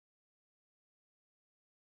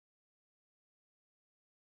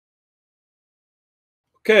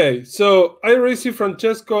Okay, so I already see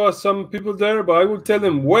Francesco, some people there, but I will tell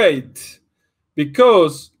them wait,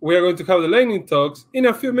 because we are going to have the lightning talks in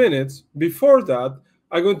a few minutes. Before that,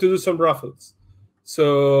 I'm going to do some raffles.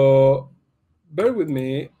 So bear with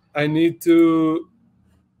me. I need to.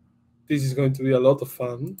 This is going to be a lot of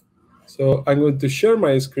fun. So I'm going to share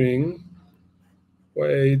my screen.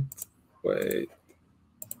 Wait.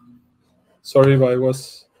 Sorry if I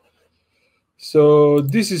was. So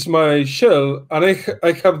this is my shell, and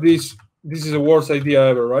I have this. This is the worst idea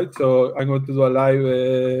ever, right? So I'm going to do a live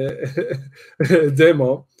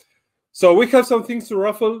demo. So we have some things to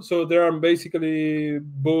raffle. So there are basically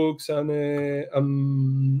books and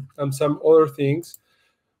some other things.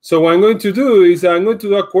 So what I'm going to do is I'm going to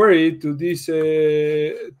do a query to this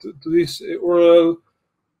this URL,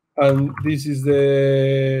 and this is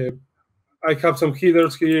the. I have some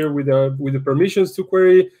headers here with the permissions to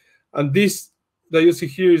query, and this that you see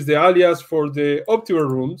here is the alias for the Optiver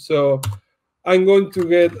room. So I'm going to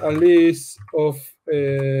get a list of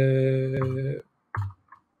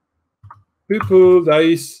people that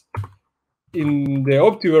is in the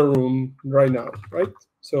Optiver room right now, right?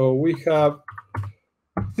 So we have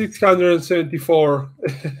 674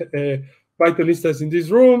 Pythonistas in this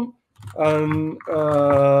room, and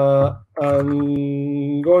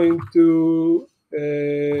I'm going to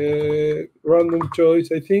random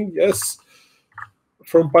choice, I think, yes,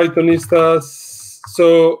 from Pythonistas.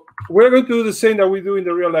 So we're going to do the same that we do in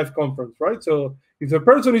the real life conference, right? So if the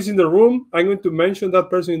person is in the room, I'm going to mention that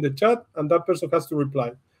person in the chat, and that person has to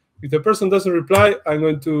reply. If the person doesn't reply, I'm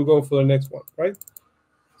going to go for the next one, right?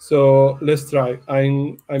 So let's try.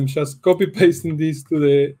 I'm just copy pasting this to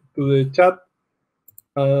the chat,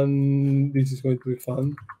 and this is going to be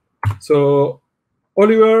fun. So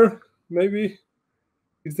Oliver, maybe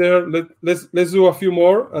is there? Let's do a few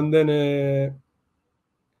more, and then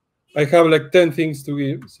I have like 10 things to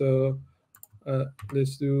give. So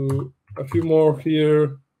let's do a few more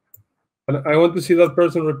here, and I want to see that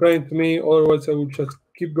person replying to me. Otherwise, I will just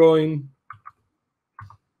keep going.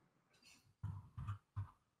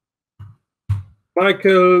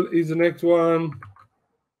 Michael is the next one.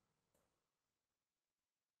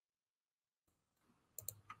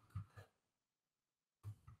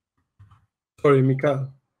 Sorry,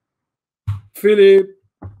 Mikael. Philip.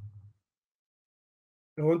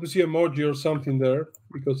 I want to see emoji or something there,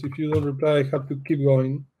 because if you don't reply, I have to keep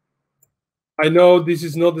going. I know this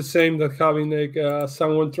is not the same that having like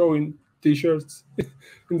someone throwing t-shirts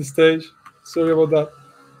in the stage. Sorry about that.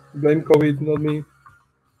 Blame COVID, not me.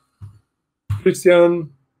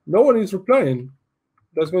 Christian, no one is replying.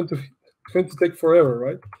 That's going to take forever,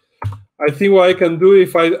 right? I think what I can do,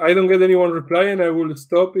 if I don't get anyone replying, I will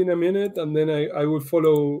stop in a minute, and then I will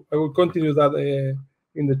follow. I will continue that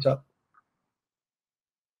in the chat.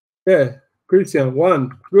 Yeah, Christian,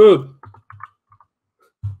 one, good.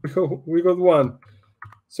 We got one.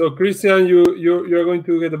 So Christian, you're going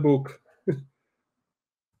to get a book.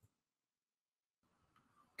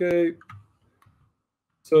 Okay.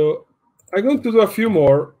 So I'm going to do a few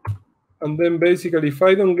more, and then basically, if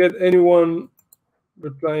I don't get anyone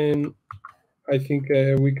replying, I think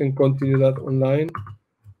we can continue that online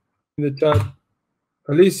in the chat.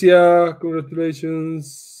 Alicia,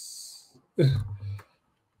 congratulations.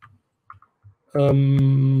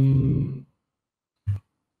 I'm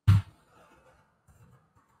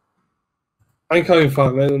having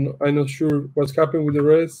fun. I don't know. I'm not sure what's happened with the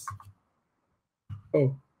rest.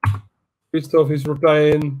 Oh, Christoph is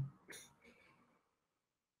replying.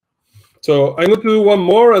 So I'm going to do one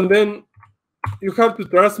more, and then you have to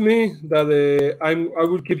trust me that I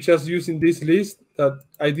will keep just using this list that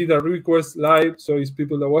I did a request live, so it's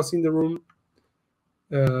people that was in the room,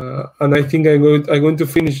 and I think I'm going to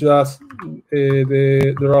finish that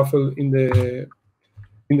the raffle in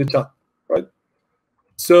the chat, right?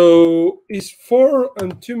 So it's 4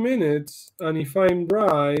 and 2 minutes, and if I'm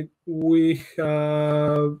right, we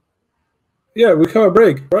have a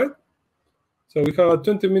break, right? So we have a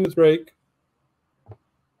 20-minute break.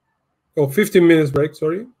 Oh, 15 minutes break,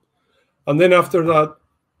 sorry. And then after that,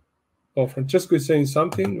 oh, Francesco is saying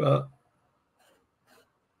something. You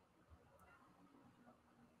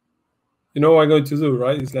know what I'm going to do,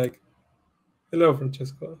 right? It's like, hello,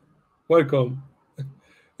 Francesco. Welcome.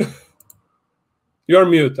 You're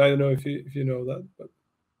mute. I don't know if you know that. But.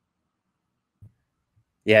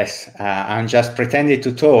 Yes, I'm just pretending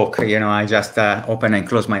to talk. You know, I just open and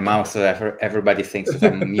close my mouth so that everybody thinks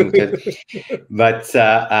that I'm muted. But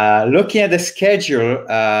looking at the schedule,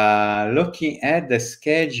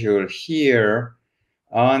 here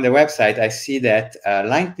on the website, I see that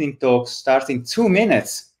lightning talks start in 2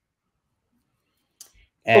 minutes.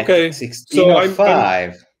 at okay.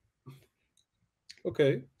 16:05.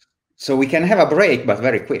 Okay. So we can have a break, but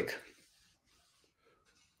very quick.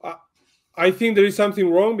 I think there is something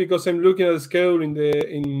wrong because I'm looking at the schedule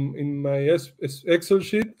in my Excel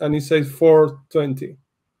sheet and it says 4:20.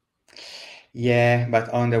 Yeah, but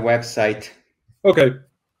on the website. Okay.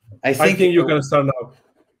 I think you can start now.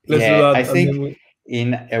 Let's do that. I think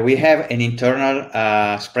we have an internal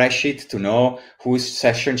spreadsheet to know who's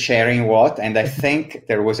session sharing what, and I think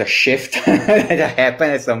there was a shift that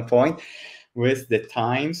happened at some point with the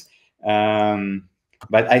times.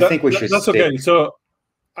 But I think we should. That's okay. So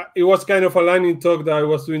it was kind of a lightning talk that I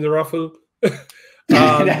was doing the raffle.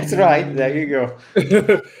 That's right. There you go.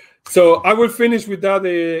 So I will finish with that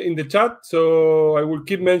in the chat. So I will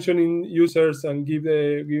keep mentioning users and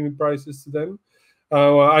giving prizes to them.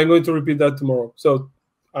 I'm going to repeat that tomorrow. So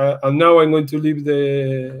and now I'm going to leave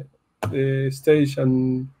the stage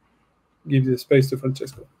and give the space to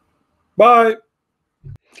Francesco. Bye.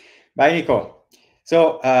 Bye, Nico.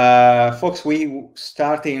 So, folks, we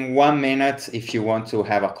start in 1 minute if you want to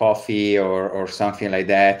have a coffee or something like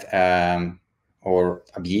that, or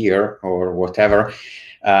a beer or whatever.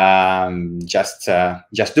 Just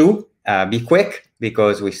do. Be quick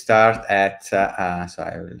because we start at. So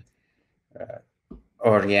I will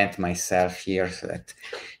orient myself here so that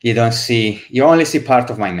you only see part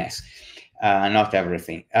of my mess, not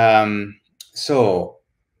everything. So.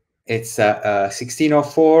 It's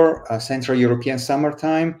 16:04 Central European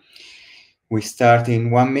summertime. We start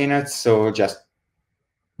in 1 minute, so just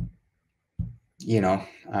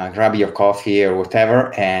grab your coffee or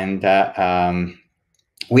whatever. And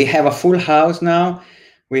we have a full house now.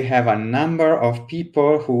 We have a number of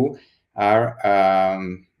people who are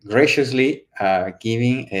graciously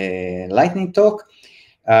giving a lightning talk.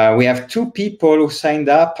 We have 2 people who signed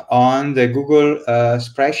up on the Google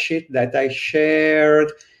spreadsheet that I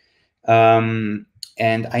shared. And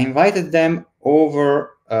I invited them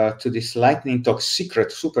over to this lightning talk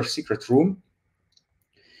super secret room,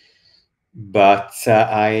 but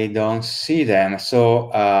I don't see them. So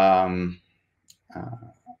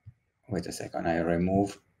wait a second,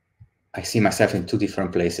 I see myself in 2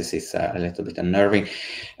 different places. It's a little bit unnerving.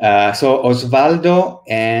 So Osvaldo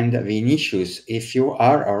and Vinicius, if you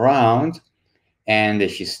are around and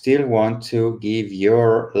if you still want to give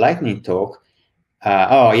your lightning talk,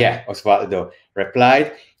 oh yeah, Osvaldo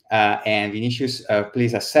replied. And Vinicius,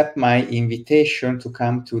 please accept my invitation to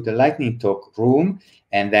come to the lightning talk room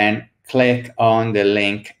and then click on the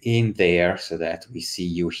link in there so that we see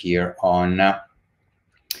you here on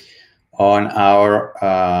our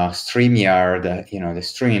StreamYard, the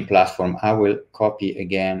streaming platform. I will copy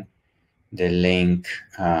again the link,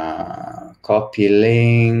 copy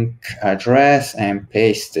link address and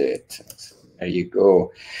paste it. So there you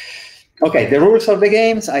go. Okay, the rules of the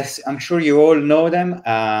games, I'm sure you all know them.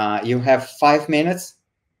 You have 5 minutes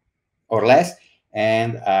or less,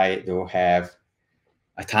 and I do have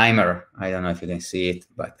a timer. I don't know if you can see it,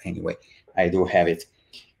 but anyway, I do have it.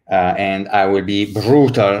 And I will be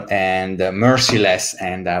brutal and merciless,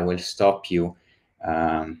 and I will stop you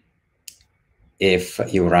if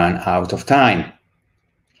you run out of time.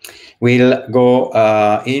 We'll go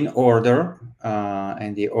in order,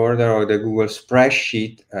 and the order of the Google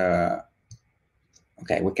spreadsheet.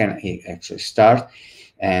 Okay, we can actually start.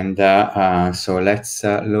 And so let's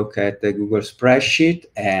look at the Google spreadsheet.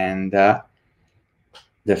 And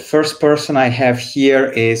the first person I have here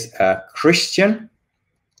is Christian.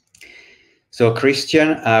 So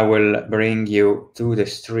Christian, I will bring you to the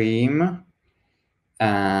stream.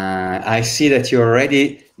 I see that you're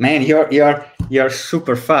already, man, you're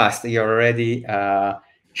super fast. You're already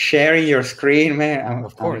sharing your screen, man.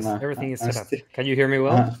 Of course, everything is set up. Can you hear me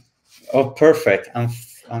well? Oh, perfect. I'm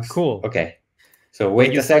cool. Okay. So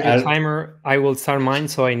wait a second. Your timer, I will start mine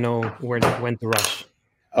so I know when to rush.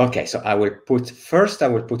 Okay, so I will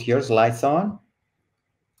put your slides on.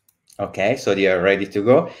 Okay, so they are ready to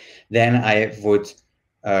go. Then I would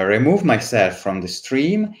remove myself from the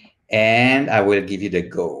stream and I will give you the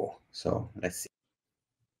go. So let's see.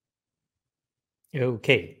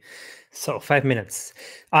 Okay, so 5 minutes.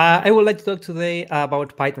 I would like to talk today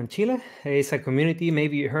about Python Chile. It's a community,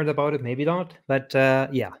 maybe you heard about it, maybe not, but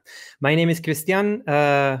yeah. My name is Christian.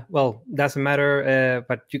 Well, doesn't matter,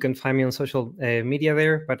 but you can find me on social media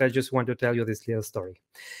there, but I just want to tell you this little story.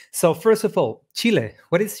 So first of all, Chile,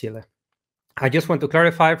 what is Chile? I just want to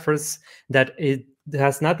clarify first that it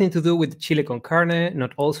has nothing to do with Chile con carne,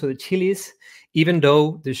 not also the chilies, even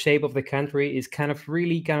though the shape of the country is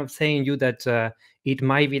really saying you that it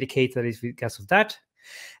might be the case that it's because of that.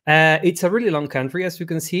 It's a really long country, as you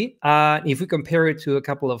can see. If we compare it to a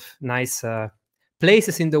couple of nice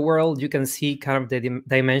places in the world, you can see kind of the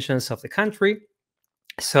dimensions of the country.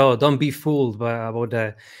 So don't be fooled about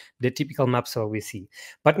the typical maps that we see.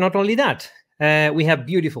 But not only that, we have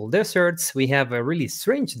beautiful deserts. We have a really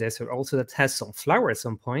strange desert also that has some flowers at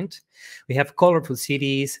some point. We have colorful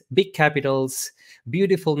cities, big capitals,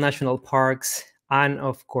 beautiful national parks, and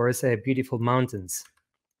of course, beautiful mountains.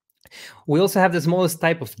 We also have the smallest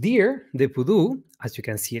type of deer, the pudu, as you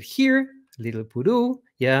can see it here, little pudu.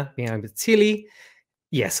 Yeah, being a bit silly.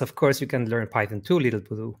 Yes, of course, you can learn Python too, little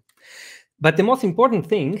pudu. But the most important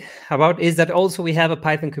thing about is that also we have a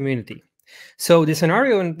Python community. So the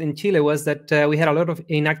scenario in Chile was that we had a lot of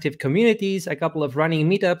inactive communities, a couple of running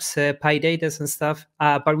meetups, PyDatas and stuff,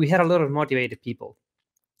 but we had a lot of motivated people.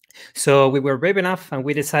 So we were brave enough and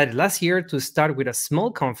we decided last year to start with a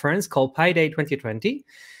small conference called PyDay 2020.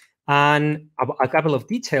 And a couple of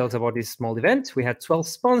details about this small event. We had 12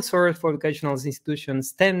 sponsors for educational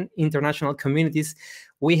institutions, 10 international communities.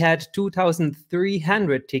 We had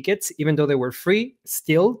 2,300 tickets, even though they were free,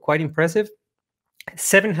 still quite impressive.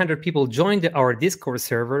 700 people joined our Discord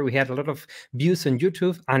server. We had a lot of views on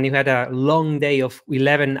YouTube, and we had a long day of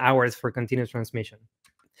 11 hours for continuous transmission.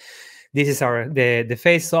 This is the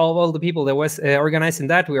face of all the people that was organizing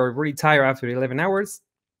that. We were really tired after 11 hours.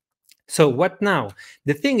 So what now?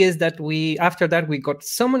 The thing is that after that, we got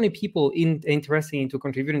so many people interested into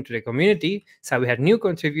contributing to the community. So we had new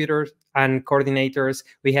contributors and coordinators.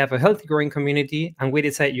 We have a healthy growing community, and we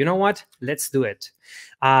decided, you know what? Let's do it.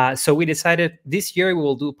 So we decided this year we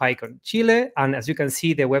will do PyCon Chile. And as you can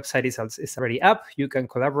see, the website is already up. You can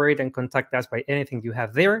collaborate and contact us by anything you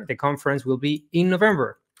have there. The conference will be in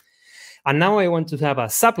November. And now I want to have a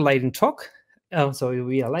sub-lightning talk. So it will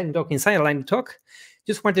be a lightning talk inside a lightning talk.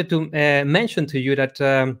 Just wanted to mention to you that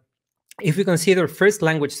if we consider first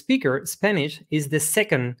language speaker, Spanish is the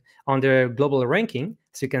second on the global ranking.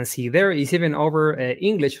 As you can see there, it's even over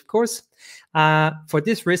English, of course. For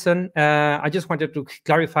this reason, I just wanted to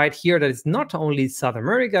clarify it here that it's not only South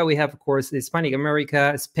America. We have, of course, Hispanic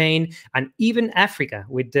America, Spain, and even Africa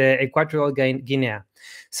with the Equatorial Guinea.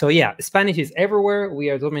 So yeah, Spanish is everywhere. We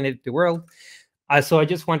are dominating the world. So I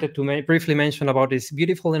just wanted to briefly mention about this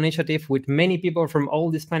beautiful initiative with many people from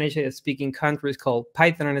all the Spanish-speaking countries called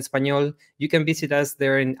Python en Español. You can visit us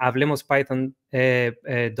there in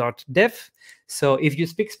hablemospython.dev. So if you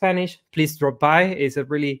speak Spanish, please drop by. It's a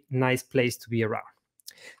really nice place to be around.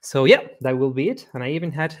 So yeah, that will be it. And I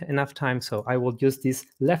even had enough time, so I will use this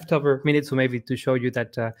leftover minutes to maybe to show you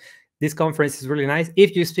that this conference is really nice.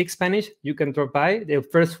 If you speak Spanish, you can drop by. The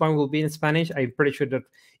first one will be in Spanish. I'm pretty sure that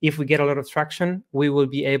if we get a lot of traction, we will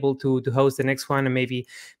be able to host the next one and maybe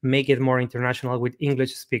make it more international with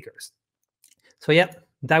English speakers. So yeah,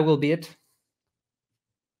 that will be it.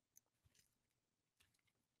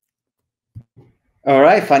 All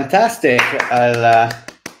right, fantastic. I'll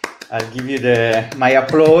give you my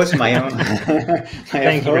applause, my own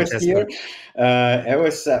applause here. It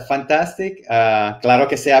was fantastic. Claro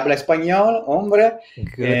que se habla español, hombre.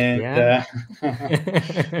 Good, and yeah.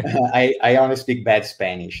 I only speak bad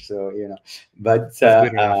Spanish, so you know. But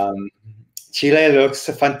Chile looks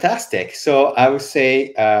fantastic. So I would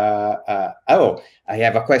say, oh, I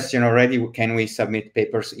have a question already. Can we submit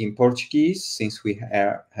papers in Portuguese since we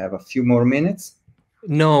have a few more minutes?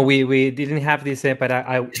 No, we didn't have this, but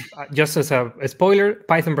I just as a spoiler,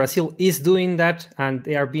 Python Brazil is doing that, and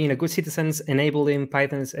they are being a good citizens, enabling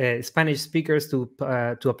Python's Spanish speakers to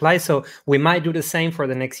apply. So we might do the same for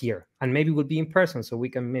the next year, and maybe we'll be in person, so we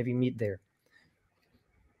can maybe meet there.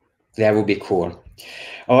 That would be cool.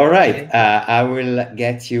 All right, I will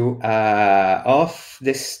get you off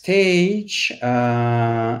the stage,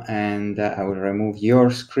 and I will remove your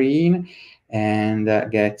screen and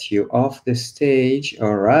get you off the stage.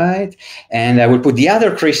 All right, and I will put the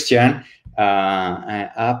other Christian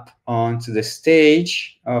up onto the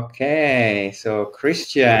stage. Okay, so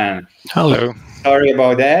Christian. Hello. Sorry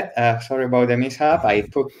about that. Sorry about the mishap. I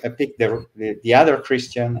picked the other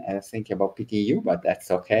Christian thinking about picking you, but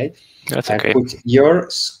that's okay. That's okay. I put your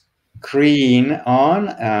screen on.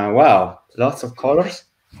 Wow, lots of colors.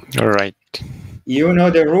 All right. You know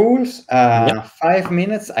the rules. Yeah. 5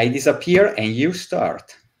 minutes, I disappear, and you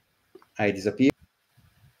start. I disappear.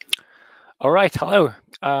 All right. Hello.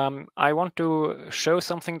 I want to show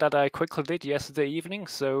something that I quickly did yesterday evening.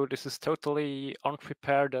 So this is totally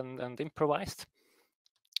unprepared and improvised.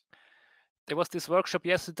 There was this workshop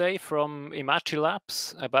yesterday from Imachi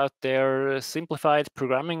Labs about their simplified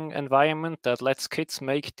programming environment that lets kids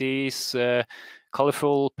make these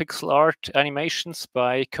colorful pixel art animations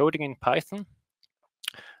by coding in Python.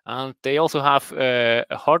 And they also have a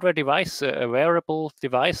hardware device, a wearable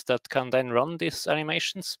device that can then run these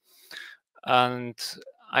animations. and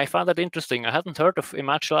I found that interesting. I hadn't heard of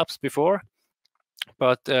ImageLabs before,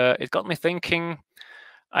 but it got me thinking.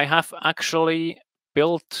 I have actually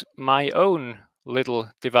built my own little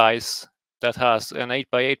device that has an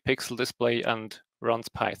 8x8 pixel display and runs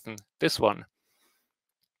Python. This one.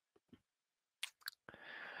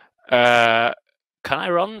 Can I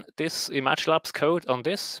run this ImageLabs code on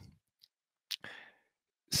this?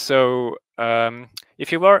 So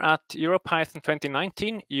if you were at EuroPython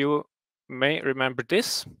 2019, you may remember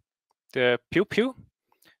this, the Pew Pew.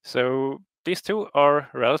 So these two are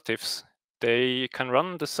relatives. They can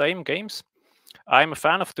run the same games. I'm a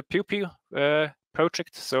fan of the Pew Pew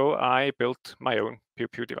project, so I built my own Pew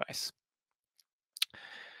Pew device.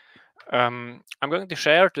 I'm going to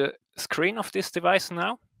share the screen of this device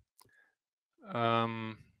now.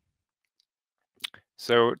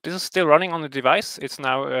 So this is still running on the device. It's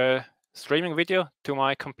now streaming video to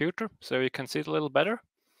my computer, so you can see it a little better.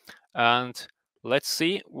 And let's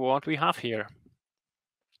see what we have here.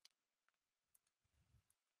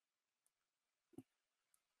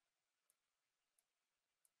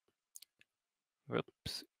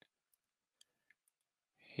 Whoops.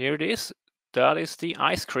 Here it is. That is the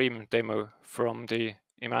ice cream demo from the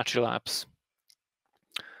ImageLabs.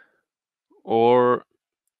 Or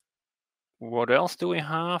what else do we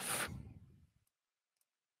have?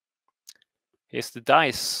 Here's the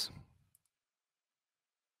dice.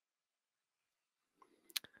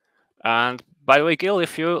 And by the way, Gil,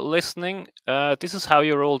 if you're listening, this is how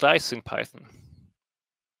you roll dice in Python.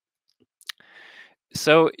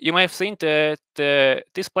 So you may have seen the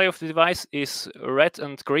display of the device is red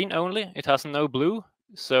and green only. It has no blue.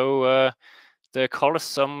 So the colors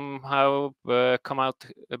somehow come out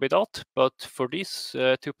a bit odd. But for these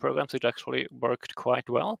two programs, it actually worked quite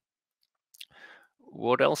well.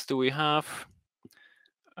 What else do we have?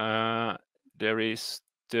 There is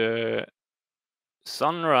the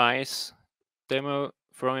sunrise demo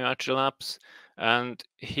from ImageLabs. And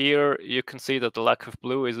here you can see that the lack of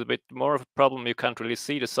blue is a bit more of a problem. You can't really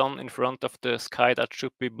see the sun in front of the sky that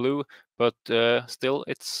should be blue, but still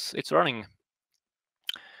it's running.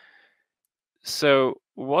 So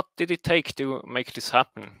what did it take to make this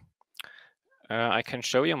happen? I can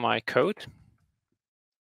show you my code.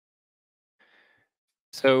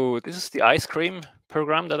 So this is the ice cream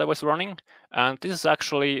program that I was running, and this is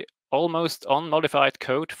actually almost unmodified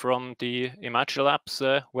code from the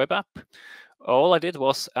ImageLabs web app. All I did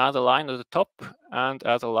was add a line at the top and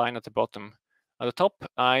add a line at the bottom. At the top,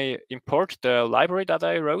 I import the library that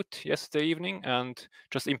I wrote yesterday evening and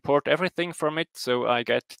just import everything from it. So I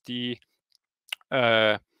get the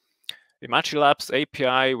ImageLabs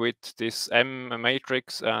API with this M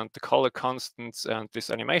matrix and the color constants and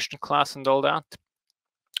this animation class and all that.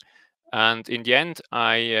 And in the end,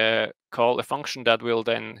 I call a function that will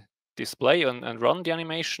then display and run the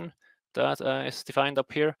animation that is defined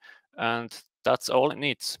up here. And that's all it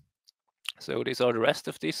needs. So these are the rest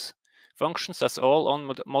of these functions. That's all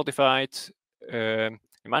unmodified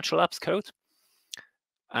ImageLabs code.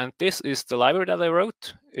 And this is the library that I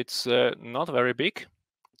wrote. It's not very big.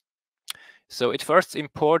 So it first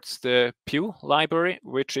imports the Pew library,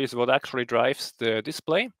 which is what actually drives the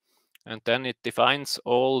display. And then it defines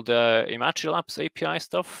all the ImageLabs API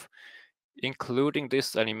stuff, including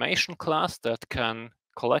this animation class that can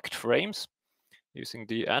collect frames using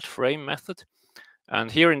the addFrame method. And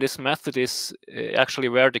here in this method is actually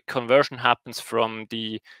where the conversion happens from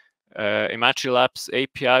the ImageLabs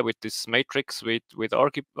API with this matrix with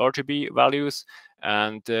RGB values,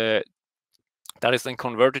 and that is then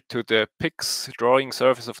converted to the Pix drawing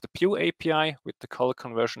surface of the Pew API with the color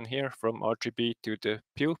conversion here from RGB to the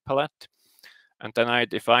Pew palette. And then I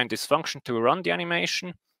define this function to run the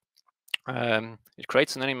animation. It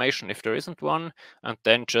creates an animation if there isn't one, and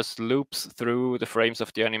then just loops through the frames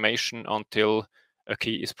of the animation until a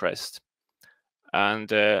key is pressed. And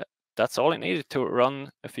that's all it needed to run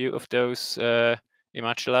a few of those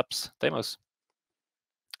ImageLabs demos.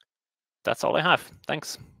 That's all I have.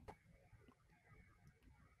 Thanks.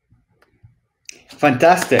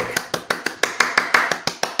 Fantastic.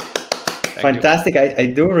 Fantastic. I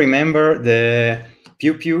do remember the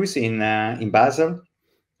Pew Pews in Basel.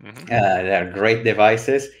 Mm-hmm. They're great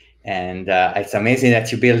devices, and it's amazing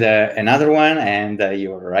that you build another one and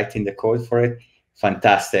you're writing the code for it.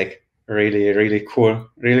 Fantastic. Really cool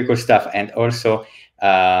stuff. And also,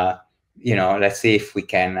 let's see if we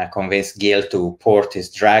can convince Gil to port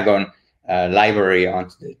his Dragon library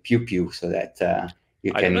onto the Pew Pew so that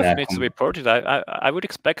you can. I don't know if it needs to be ported. I would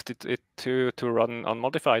expect it to run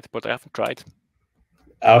unmodified, but I haven't tried.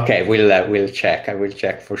 Okay, we'll check. I will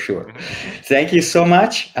check for sure. Mm-hmm. Thank you so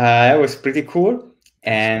much. It was pretty cool.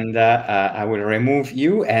 And I will remove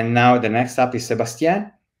you. And now the next up is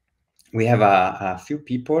Sebastian. We have a few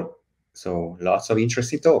people, so lots of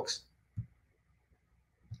interesting talks.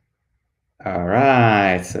 All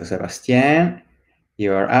right, so Sebastian,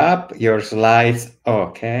 you're up, your slides,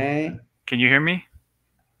 okay. Can you hear me?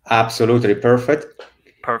 Absolutely perfect.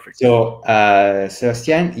 Perfect. So,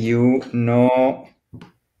 Sebastian, you know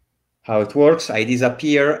how it works. I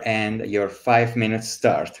disappear and your 5 minutes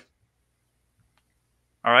start.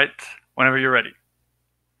 All right, whenever you're ready.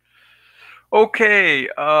 Okay,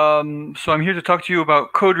 so I'm here to talk to you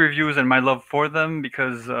about code reviews and my love for them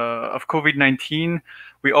because of COVID-19.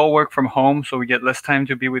 We all work from home, so we get less time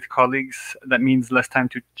to be with colleagues. That means less time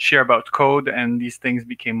to share about code, and these things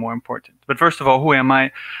became more important. But first of all, who am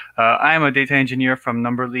I? I am a data engineer from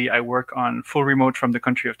Numberly. I work on full remote from the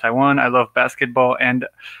country of Taiwan. I love basketball, and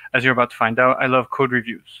as you're about to find out, I love code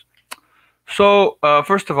reviews. So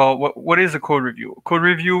first of all, what is a code review? A code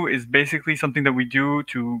review is basically something that we do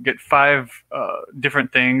to get 5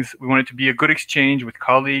 different things. We want it to be a good exchange with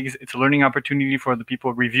colleagues. It's a learning opportunity for the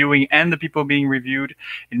people reviewing and the people being reviewed.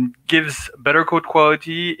 It gives better code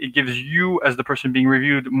quality. It gives you, as the person being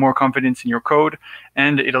reviewed, more confidence in your code.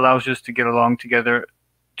 And it allows us to get along together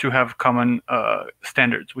to have common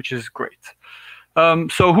standards, which is great.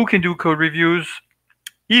 So who can do code reviews?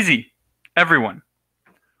 Easy. Everyone.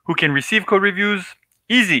 Who can receive code reviews?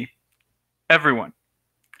 Easy. Everyone.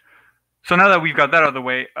 So now that we've got that out of the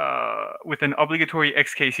way, with an obligatory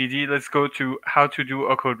XKCD, let's go to how to do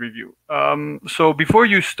a code review. So before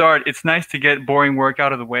you start, it's nice to get boring work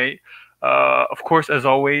out of the way. Of course, as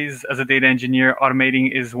always, as a data engineer,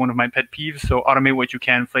 automating is one of my pet peeves. So automate what you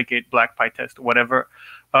can, Flake8, Black PyTest, whatever.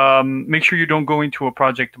 Make sure you don't go into a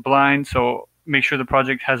project blind. So make sure the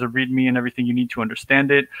project has a README and everything you need to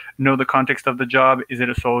understand it. Know the context of the job. Is it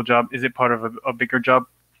a solo job? Is it part of a bigger job?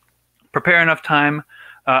 Prepare enough time.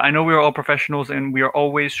 I know we are all professionals and we are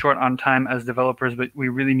always short on time as developers, but we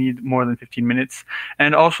really need more than 15 minutes.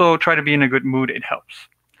 And also try to be in a good mood. It helps.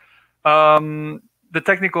 The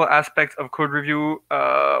technical aspects of code review,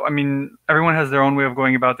 I mean, everyone has their own way of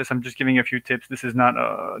going about this. I'm just giving a few tips. This is not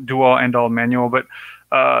a do-all, end-all manual, but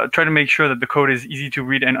try to make sure that the code is easy to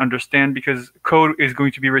read and understand, because code is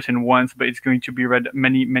going to be written once, but it's going to be read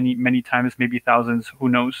many, many, many times, maybe thousands, who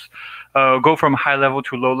knows. Go from high level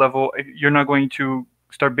to low level. You're not going to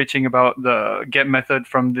start bitching about the get method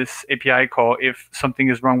from this API call if something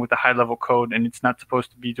is wrong with the high level code and it's not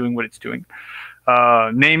supposed to be doing what it's doing.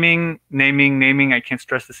 Naming. I can't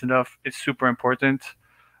stress this enough. It's super important.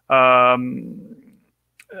 As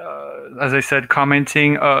I said,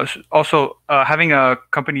 commenting. Also, having a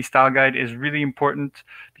company style guide is really important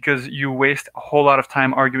because you waste a whole lot of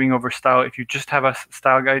time arguing over style. If you just have a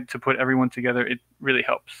style guide to put everyone together, it really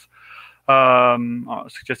helps.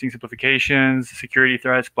 Suggesting simplifications, security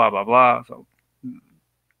threats, blah, blah, blah. So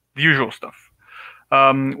the usual stuff.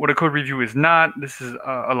 What a code review is not. This is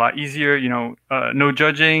a lot easier. You know, no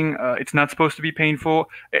judging. It's not supposed to be painful.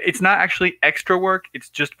 It's not actually extra work. It's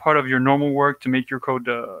just part of your normal work to make your code,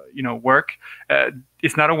 work.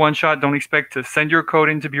 It's not a one-shot. Don't expect to send your code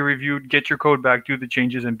in to be reviewed, get your code back, do the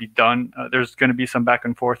changes, and be done. There's going to be some back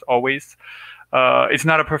and forth always. It's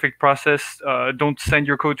not a perfect process. Don't send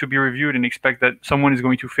your code to be reviewed and expect that someone is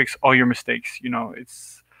going to fix all your mistakes. You know,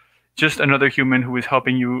 it's just another human who is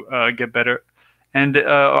helping you get better. And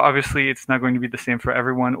obviously, it's not going to be the same for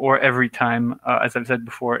everyone or every time. As I've said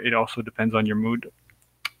before, it also depends on your mood.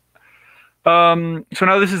 So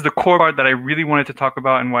now this is the core part that I really wanted to talk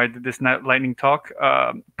about and why I did this lightning talk.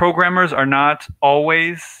 Programmers are not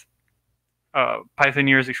always,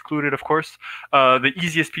 Pythoneers excluded, of course, the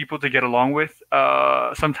easiest people to get along with.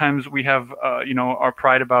 Sometimes we have, our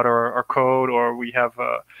pride about our code, or we have,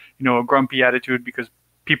 a grumpy attitude because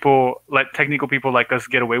technical people like us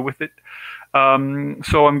get away with it.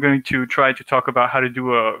 So I'm going to try to talk about how to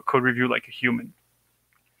do a code review like a human.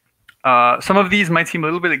 Some of these might seem a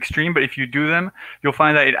little bit extreme, but if you do them, you'll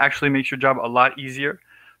find that it actually makes your job a lot easier.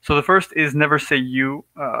 So the first is never say you.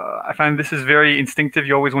 I find this is very instinctive.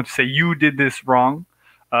 You always want to say you did this wrong.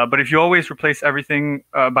 But if you always replace everything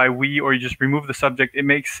by we, or you just remove the subject, it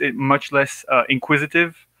makes it much less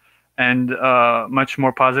inquisitive and much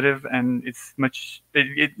more positive, and it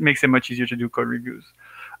makes it much easier to do code reviews.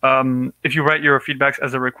 If you write your feedbacks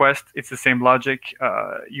as a request, it's the same logic.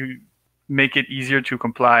 You make it easier to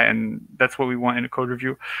comply, and that's what we want in a code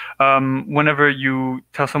review. Whenever you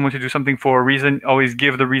tell someone to do something for a reason, always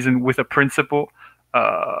give the reason with a principle,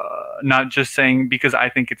 not just saying because I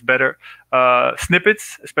think it's better.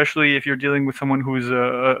 Snippets, especially if you're dealing with someone who's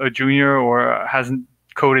a junior or hasn't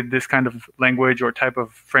coded this kind of language or type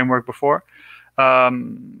of framework before.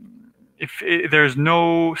 there's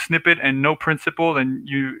no snippet and no principle, then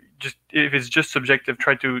if it's just subjective,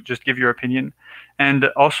 try to just give your opinion. And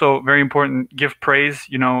also, very important, give praise.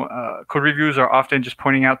 Code reviews are often just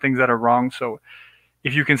pointing out things that are wrong. So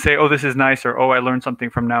if you can say, "Oh, this is nice," or "Oh, I learned something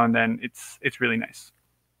from now and then," it's really nice.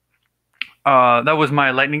 That was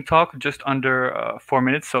my lightning talk, just under 4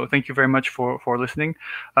 minutes. So thank you very much for listening.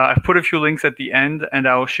 I've put a few links at the end, and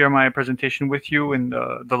I'll share my presentation with you in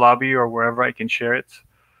the lobby or wherever I can share it.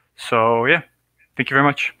 So yeah, thank you very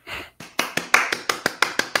much.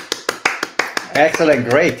 Excellent,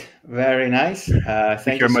 great, very nice.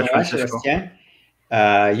 Thank you so much, Sebastian.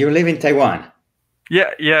 You live in Taiwan.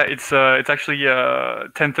 Yeah, it's actually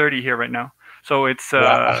 10:30 here right now. So it's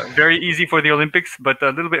Wow. very easy for the Olympics, but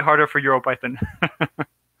a little bit harder for EuroPython.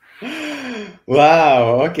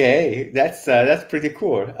 Wow. Okay, that's pretty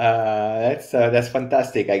cool. That's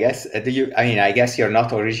fantastic. I guess. I guess you're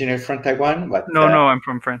not originally from Taiwan, but no, I'm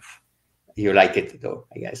from France. You like it though,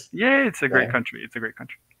 I guess. Yeah, it's a great country. It's a great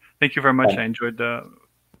country. Thank you very much. I enjoyed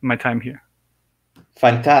my time here.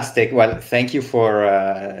 Fantastic. Well, thank you for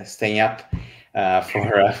staying up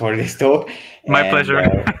for this talk. My pleasure.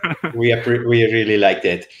 We really liked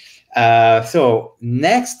it. So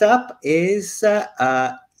next up is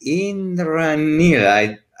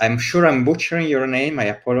Indranil. I'm sure I'm butchering your name. I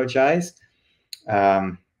apologize.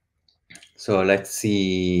 So let's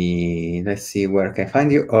see where can I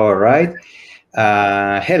find you. All right.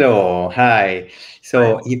 Hello. Hi.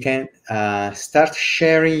 So you can start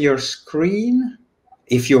sharing your screen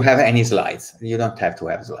if you have any slides. You don't have to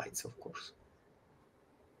have slides, of course.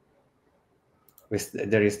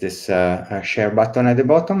 There is this share button at the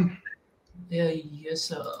bottom.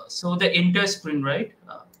 Yes. So the entire screen, right?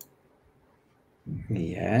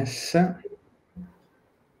 Yes.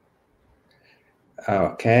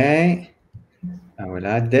 Okay. I will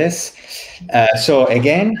add this. So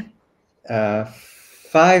again,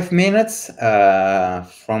 5 minutes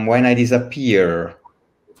from when I disappear.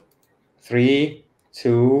 3,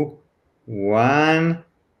 2, 1.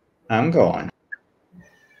 I'm gone.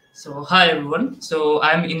 So hi everyone. So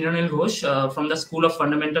I'm Indranil Ghosh from the School of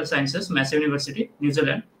Fundamental Sciences, Massey University, New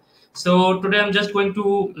Zealand. So today I'm just going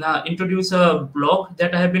to introduce a blog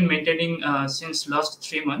that I have been maintaining since last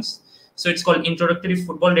 3 months. So it's called Introductory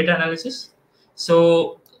Football Data Analysis.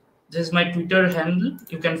 So this is my Twitter handle.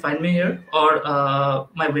 You can find me here, or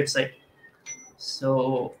my website.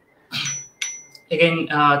 So again,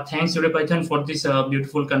 thanks EuroPython for this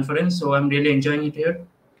beautiful conference. So I'm really enjoying it here.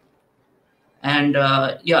 And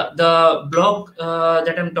yeah, the blog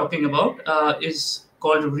that I'm talking about is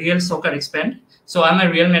called Real Soccer Expand. So I'm a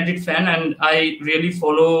Real Madrid fan, and I really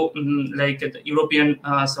follow like the European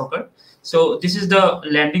soccer. So this is the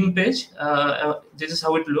landing page. This is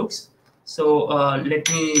how it looks. So let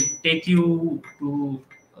me take you to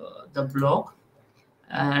the blog.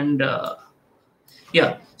 And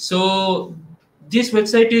yeah, so this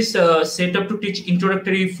website is set up to teach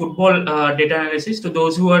introductory football data analysis to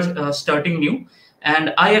those who are starting new.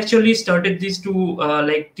 And I actually started this to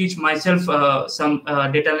like teach myself some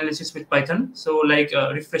data analysis with Python. So like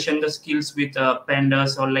refreshing the skills with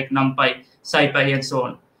pandas or like NumPy, SciPy, and so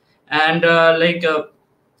on. And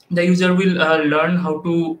the user will learn how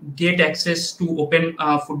to get access to open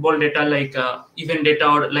football data, like event data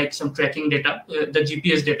or like some tracking data, the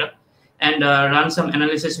GPS data, and run some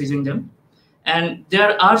analysis using them. And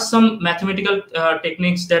there are some mathematical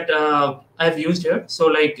techniques that I've used here. So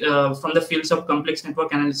like from the fields of complex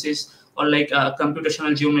network analysis, or like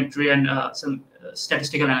computational geometry, and some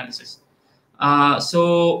statistical analysis.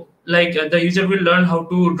 So like the user will learn how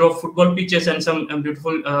to draw football pitches and some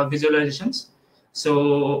beautiful visualizations.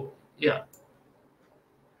 So yeah.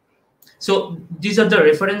 So these are the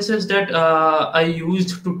references that I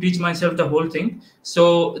used to teach myself the whole thing.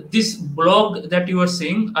 So this blog that you are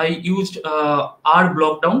seeing, I used R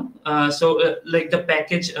Blockdown. Like the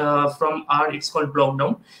package from R, it's called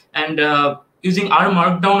Blockdown. And using R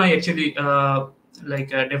Markdown, I actually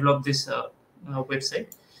developed this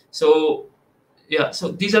website. So yeah, so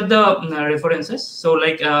these are the references. So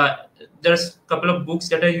like there's a couple of books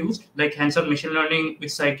that I used, like Hands-on Machine Learning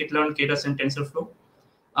with Scikit-learn, Keras, and TensorFlow.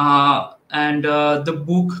 And the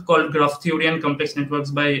book called Graph Theory and Complex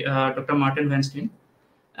Networks by Dr. Martin Weinstein.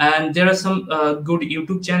 And there are some good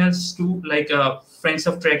YouTube channels too, like Friends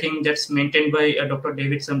of Tracking, that's maintained by Dr.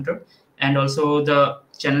 David Sumter, and also the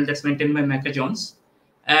channel that's maintained by Mecca Jones.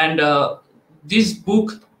 And this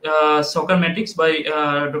book, Soccermatics by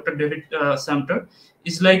Dr. David Sumter,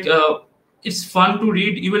 is like it's fun to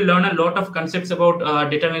read. You will learn a lot of concepts about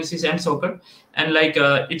data analysis and soccer, and like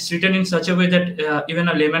it's written in such a way that even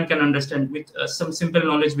a layman can understand with some simple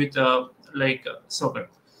knowledge with soccer.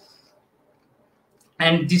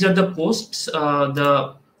 and these are the posts.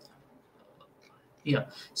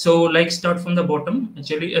 So like start from the bottom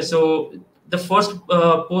actually. So the first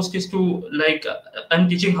post is to like I'm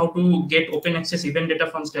teaching how to get open access event data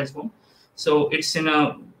from Statsbomb. So it's in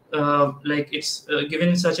a it's given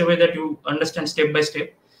in such a way that you understand step by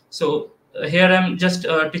step. So here I'm just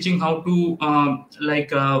teaching how to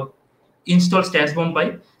install Statsbomb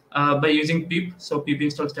by using pip. So pip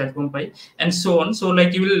install Statsbomb and so on. So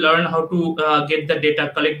like you will learn how to get the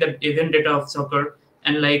data, collect the event data of soccer,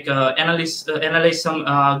 and like analyze some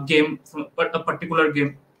game from a particular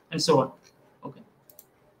game, and so on. Okay.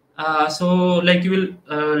 So like you will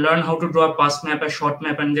learn how to draw a pass map, a shot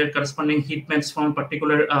map, and their corresponding heat maps from a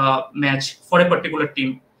particular match for a particular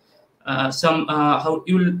team. How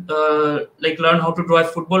you will like learn how to draw a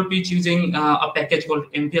football pitch using a package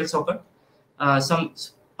called MPL Soccer. Some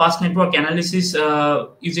past network analysis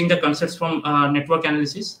using the concepts from network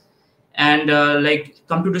analysis, and like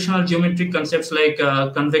computational geometric concepts like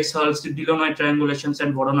convex hulls, Delaunay triangulations,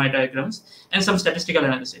 and Voronoi diagrams, and some statistical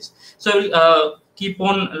analysis. So keep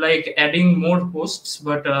on like adding more posts,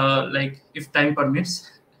 but like if time permits,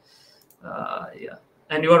 yeah.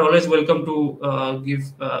 And you are always welcome to give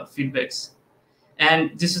feedbacks.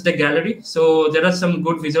 And this is the gallery. So there are some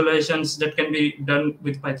good visualizations that can be done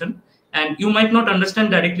with Python. And you might not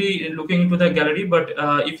understand directly looking into the gallery, but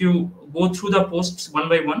if you go through the posts one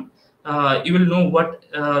by one, you will know what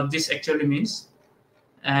this actually means.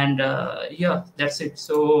 And yeah, that's it.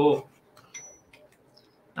 So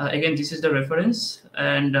again, this is the reference,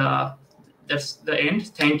 and that's the end.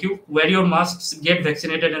 Thank you. Wear your masks, get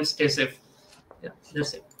vaccinated, and stay safe. Yeah,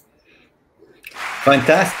 that's it.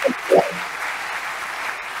 Fantastic.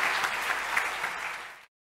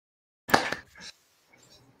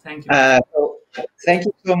 Thank you. Thank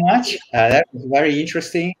you so much. That was very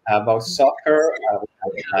interesting about soccer.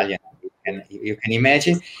 You can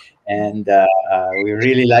imagine, and we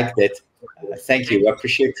really liked it. Thank you. We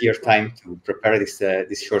appreciate your time to prepare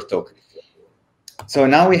this short talk. So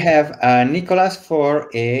now we have Nicholas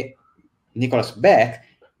Beck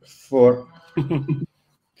for.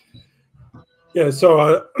 Yeah,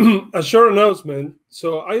 so a short announcement.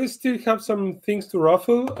 So I still have some things to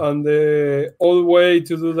raffle, and the old way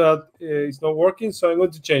to do that is not working, so I'm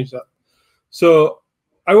going to change that. So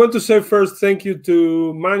I want to say first thank you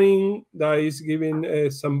to Manning that is giving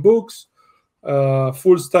some books,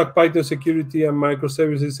 full stack Python security and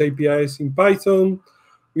microservices APIs in Python.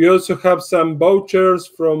 We also have some vouchers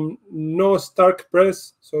from No Stark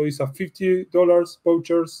Press, so it's a $50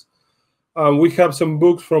 vouchers. We have some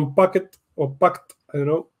books from Pact, I don't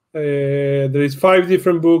know. There is 5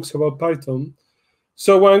 different books about Python.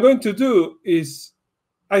 So what I'm going to do is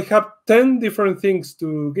I have 10 different things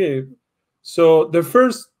to give. So the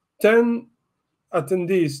first 10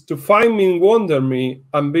 attendees to find me in WonderMe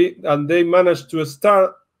and they manage to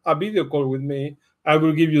start a video call with me, I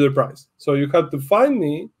will give you the prize. So you have to find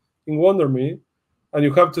me in WonderMe and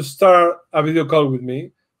you have to start a video call with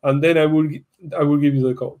me, and then I will give you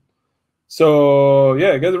the code. So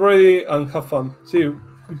yeah, get ready and have fun. See you.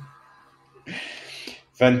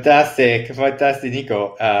 Fantastic,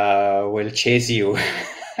 Nico. We'll chase you.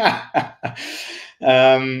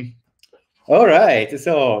 All right,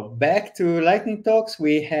 so back to Lightning Talks.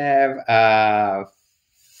 We have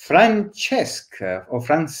Francesc,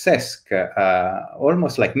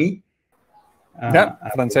 almost like me. Yeah,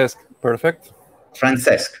 Francesc, perfect.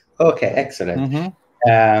 Francesc, okay, excellent.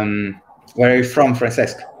 Mm-hmm. Where are you from,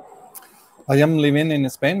 Francesc? I am living in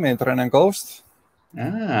Spain, Mediterranean coast. Okay.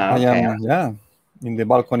 I am, in the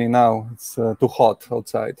balcony now. It's too hot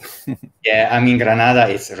outside. Yeah, I'm in Granada.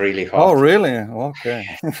 It's really hot. Oh, really?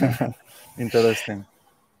 Okay. Interesting.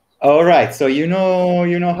 All right. So you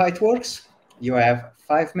know how it works. You have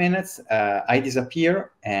 5 minutes. I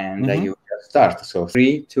disappear, and you start. So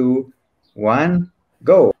 3, 2, 1,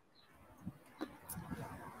 go.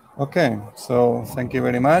 Okay. So thank you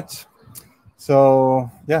very much. So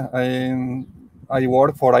yeah, I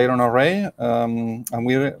work for Iron Array, and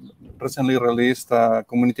we recently released a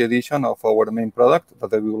community edition of our main product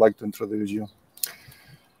that I would like to introduce you.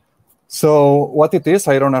 So what it is,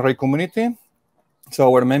 Iron Array Community.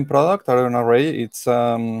 So our main product, Iron Array, it's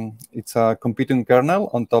a computing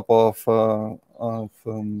kernel on top of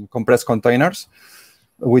compressed containers,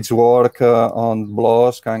 which work on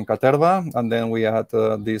BLOSC and Caterva, and then we add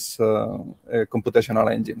these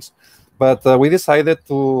computational engines. But we decided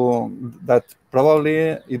that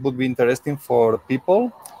probably it would be interesting for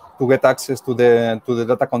people to get access to the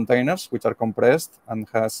data containers, which are compressed and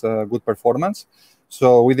has good performance.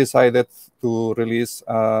 So we decided to release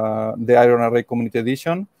the Iron Array Community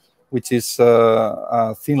Edition which is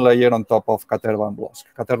a thin layer on top of Caterva and BLOSK.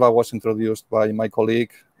 Caterva was introduced by my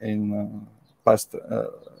colleague in past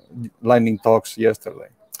Lightning talks yesterday.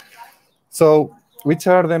 So, which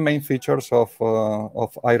are the main features of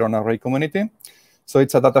Iron Array Community? So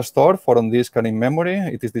it's a data store for on disk and in memory.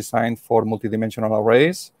 It is designed for multidimensional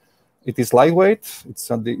arrays. It is lightweight.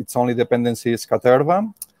 Its only dependency is Caterva,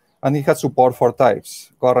 and it has support for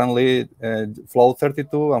types. Currently, float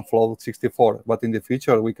 32 and float 64, but in the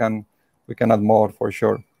future we can add more for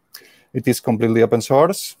sure. It is completely open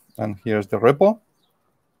source, and here's the repo.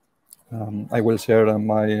 I will share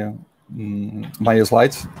my my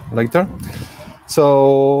slides later.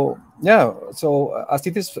 So yeah, so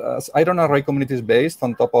as Iron Array Community is based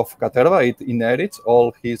on top of Caterva, it inherits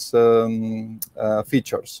all his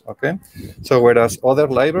features. Okay, so whereas other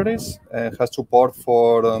libraries has support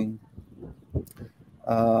for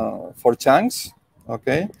chunks.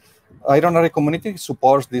 Okay, Iron Array Community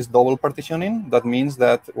supports this double partitioning. That means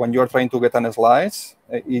that when you are trying to get an slice,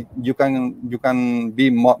 you can be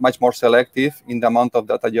much more selective in the amount of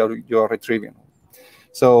data you are retrieving.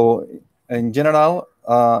 So in general,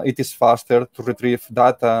 it is faster to retrieve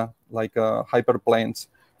data like hyperplanes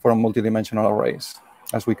from multidimensional arrays.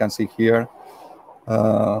 As we can see here,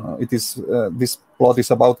 this plot is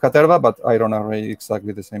about Caterva, but Iron Array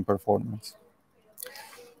exactly the same performance.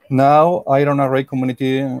 Now, Iron Array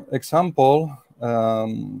Community example.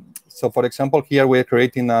 So for example, here we're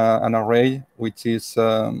creating an array which is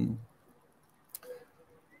 1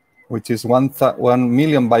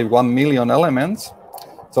 million by 1 million elements.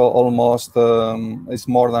 So almost it's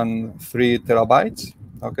more than 3 terabytes.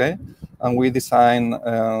 Okay, and we design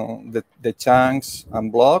the chunks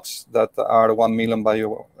and blocks that are 1 million by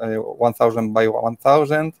 1,000 by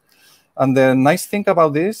 1,000. And the nice thing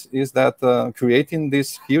about this is that creating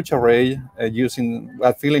this huge array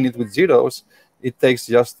filling it with zeros, it takes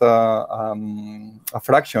just a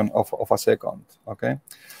fraction of a second. Okay,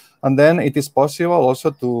 and then it is possible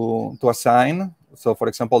also to assign. So, for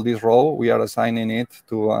example, this row we are assigning it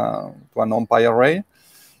to a NumPy array.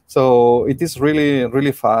 So it is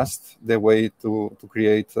really fast the way to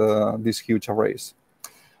create these huge arrays.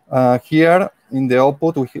 Here in the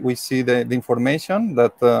output, we see the information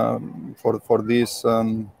that for this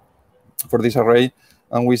array,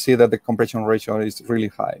 and we see that the compression ratio is really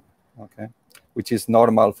high. Okay, which is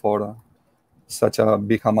normal for such a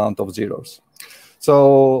big amount of zeros.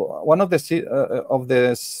 So one of the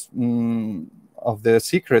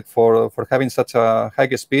secret for having such a high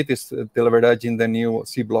speed is leveraging the new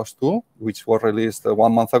CBLOS2, which was released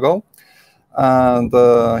 1 month ago. And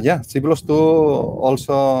yeah, CBLOS2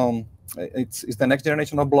 also it's the next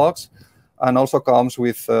generation of blocks, and also comes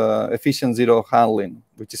with efficient zero handling,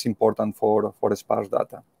 which is important for sparse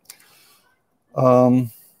data.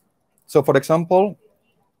 So, for example,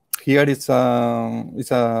 here it's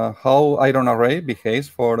how Iron Array behaves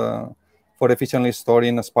for efficiently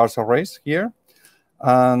storing sparse arrays here.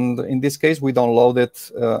 And in this case, we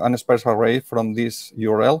downloaded an sparse array from this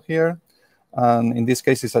URL here. And in this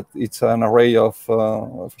case, it's an array of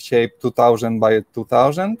shape 2,000 by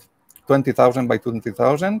 2,000, 20,000 by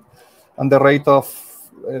 20,000. And the rate of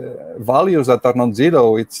values that are not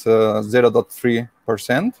zero, it's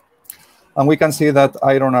 0.3%. And we can see that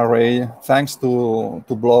Iron Array, thanks to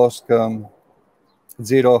BLOSK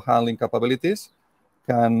zero handling capabilities,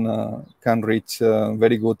 can reach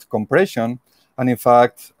very good compression. And in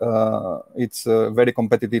fact, it's very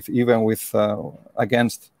competitive even with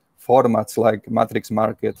against formats like matrix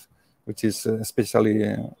market, which is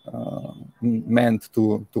especially meant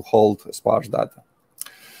to hold sparse data.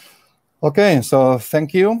 Okay, so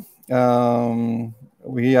thank you.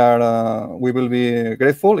 We will be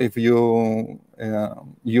grateful if you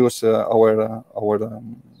use our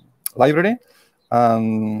library,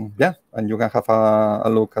 and yeah, and you can have a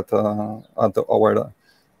look at our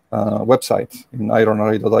website in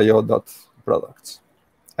ironarray.io.products.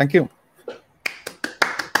 Thank you.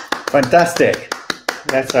 Fantastic.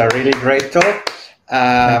 That's a really great talk.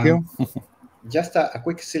 Thank you. Just a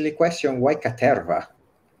quick silly question. Why Caterva?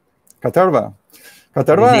 Caterva.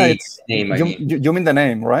 Caterva, you mean the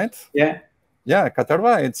name, right? Yeah. Yeah,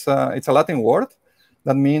 Caterva, it's a Latin word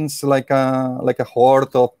that means like a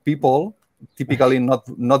horde of people, typically not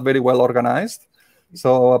very well organized.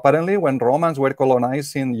 So apparently when Romans were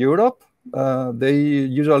colonizing Europe, they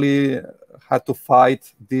usually had to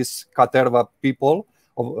fight these Caterva people,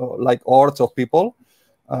 like hordes of people,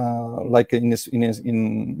 like in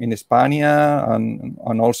Hispania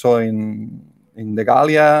and also in the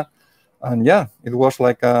Gallia. And yeah, it was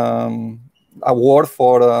like a war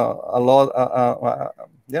for a lot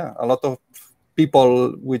of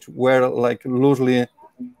people which were like loosely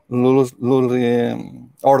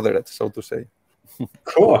ordered, so to say.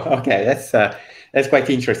 Cool. Okay, that's quite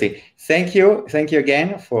interesting. Thank you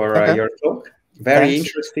again for your talk. Very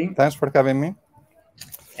interesting. Thanks for having me.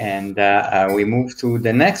 And we move to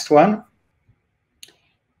the next one.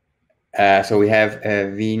 So we have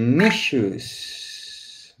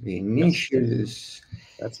Vinicius. Vinicius.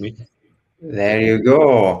 That's me. There you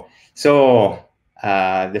go. So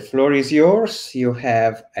the floor is yours. You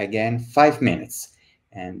have, again, 5 minutes.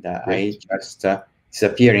 And I just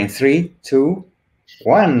disappear in 3, 2,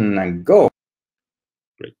 1, go.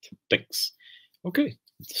 Great, thanks. Okay,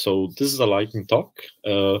 so this is a lightning talk.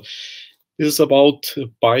 This is about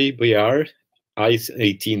PyBR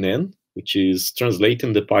I18N, which is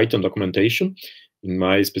translating the Python documentation, in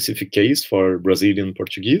my specific case for Brazilian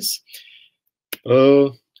Portuguese.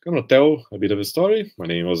 I'm gonna tell a bit of a story. My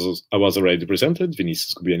name was already presented,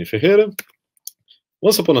 Vinicius Gubiani Ferreira.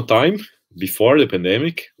 Once upon a time, before the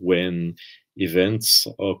pandemic, when events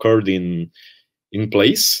occurred in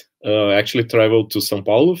place, I actually traveled to São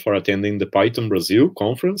Paulo for attending the Python Brazil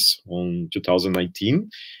conference on 2019.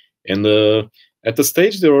 And at the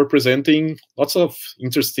stage, they were presenting lots of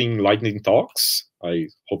interesting lightning talks. I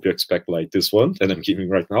hope you expect like this one that I'm giving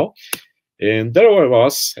right now. And there I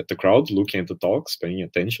was at the crowd looking at the talks, paying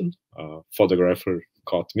attention. A photographer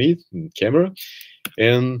caught me in camera.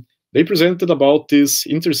 And they presented about this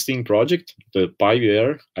interesting project, the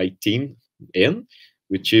PyBR I18N,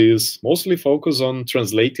 which is mostly focused on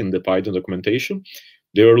translating the Python documentation.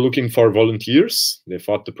 They were looking for volunteers. They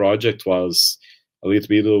thought the project was a little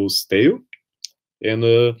bit stale. And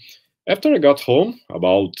after I got home,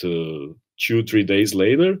 about 2-3 days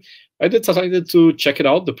later, I decided to check it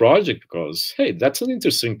out, the project, because, hey, that's an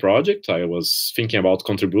interesting project. I was thinking about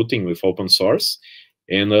contributing with open source,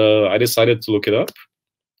 and I decided to look it up.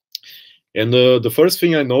 And the first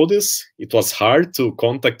thing I noticed, it was hard to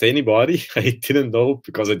contact anybody. I didn't know,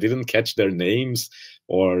 because I didn't catch their names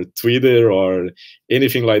or Twitter or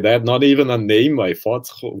anything like that, not even a name. I thought,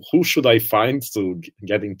 who should I find to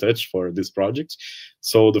get in touch for this project?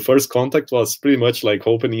 So the first contact was pretty much like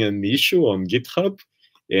opening an issue on GitHub.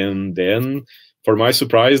 And then, for my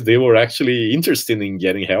surprise, they were actually interested in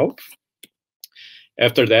getting help.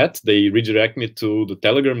 After that, they redirect me to the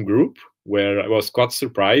Telegram group, where I was quite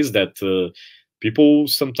surprised that people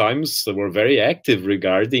sometimes were very active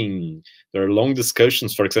regarding their long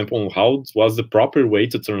discussions, for example, on how was the proper way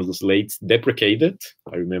to translate deprecated.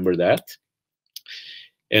 I remember that.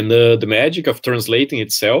 And the magic of translating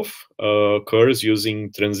itself occurs using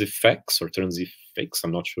Transifex or Transifex.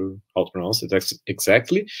 I'm not sure how to pronounce it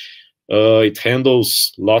exactly. It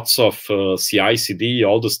handles lots of CI/CD,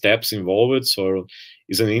 all the steps involved. So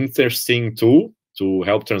it's an interesting tool to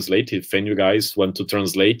help translate if any of you guys want to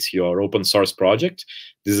translate your open source project.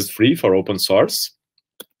 This is free for open source.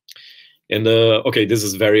 And okay, this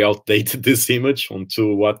is very outdated, this image,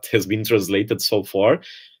 onto what has been translated so far.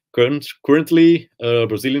 Currently,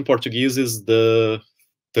 Brazilian Portuguese is the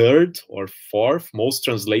 3rd or 4th most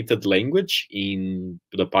translated language in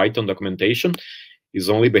the Python documentation. Is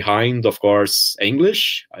only behind, of course,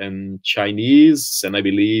 English and Chinese, and I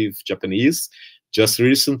believe Japanese. Just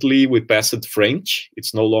recently, we passed French.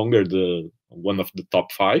 It's no longer one of the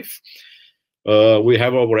top 5. We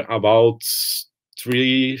have about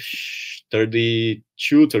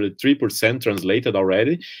 33% translated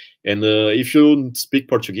already. And if you speak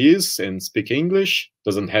Portuguese and speak English,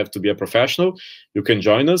 doesn't have to be a professional, you can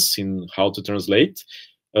join us in how to translate.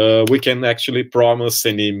 We can actually promise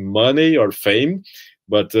any money or fame,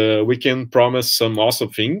 but we can promise some awesome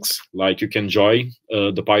things, like you can join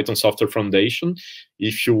the Python Software Foundation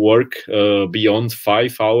if you work beyond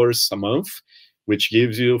 5 hours a month, which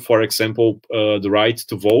gives you, for example, the right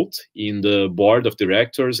to vote in the board of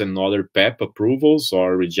directors and other PEP approvals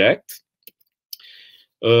or reject.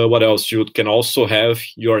 What else? You can also have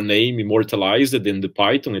your name immortalized in the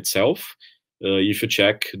Python itself. If you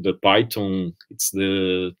check the Python, it's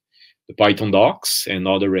the Python docs and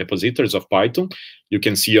other repositories of Python, you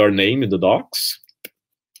can see your name in the docs.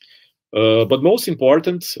 But most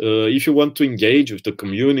important, if you want to engage with the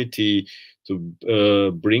community,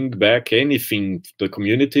 to bring back anything to the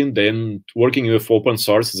community, then working with open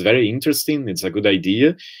source is very interesting. It's a good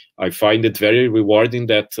idea. I find it very rewarding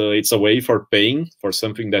that it's a way for paying for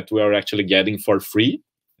something that we are actually getting for free.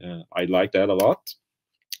 I like that a lot.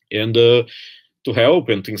 And to help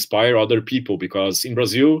and to inspire other people, because in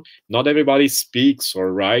Brazil, not everybody speaks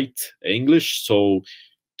or writes English. So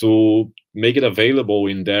to make it available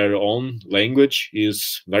in their own language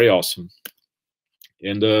is very awesome.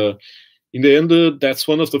 And in the end, that's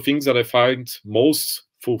one of the things that I find most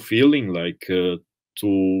fulfilling, like to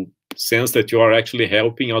sense that you are actually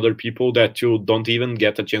helping other people that you don't even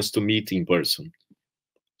get a chance to meet in person.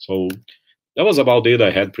 So that was about it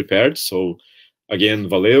I had prepared. So again,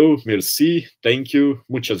 valeu, merci, thank you,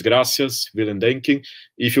 muchas gracias, vielen dank.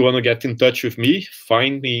 If you want to get in touch with me,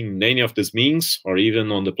 find me in any of these means or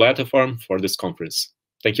even on the platform for this conference.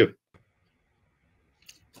 Thank you.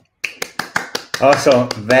 Also,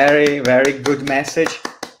 very, very good message.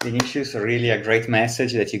 Vinicius, really a great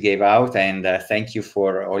message that you gave out, and thank you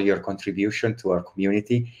for all your contribution to our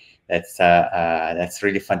community. That's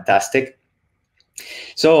really fantastic.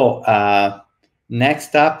 So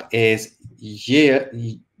next up is Jill.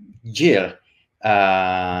 Jill,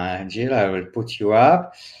 I will put you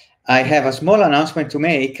up. I have a small announcement to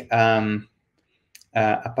make.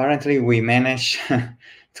 Apparently, we managed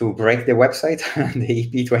to break the website, the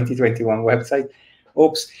EP 2021 website.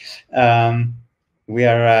 Oops. We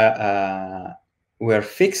are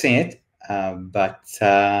fixing it, but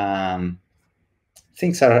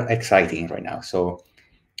things are exciting right now. So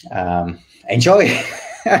enjoy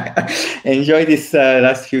enjoy this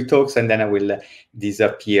last few talks, and then I will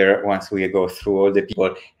disappear once we go through all the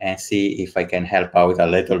people and see if I can help out a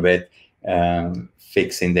little bit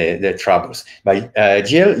fixing the troubles. But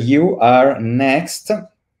Jill, you are next.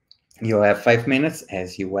 You have 5 minutes,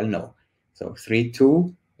 as you well know. So 3,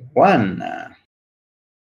 2, 1.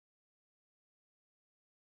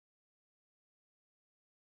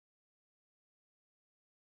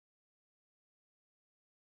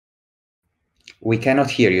 We cannot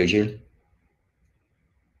hear you, Jill.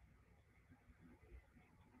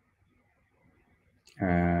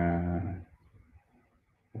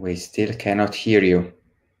 We still cannot hear you.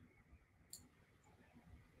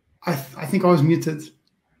 I think I was muted.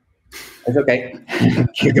 It's okay.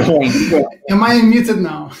 Keep going. Am I muted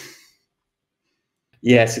now?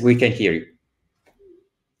 Yes, we can hear you.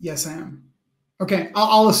 Yes, I am. Okay,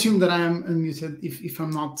 I'll assume that I am unmuted. If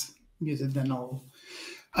I'm not muted, then I'll.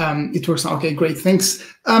 It works now. Okay, great. Thanks.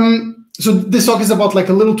 So this talk is about like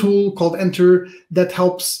a little tool called Enter that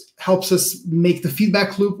helps us make the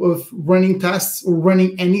feedback loop of running tests or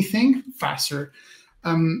running anything faster.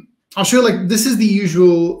 I'll show you like this is the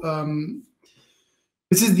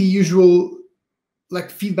usual like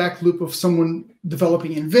feedback loop of someone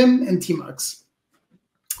developing in Vim and Tmux.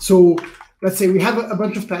 So let's say we have a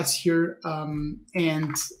bunch of tests here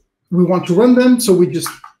and we want to run them. So we just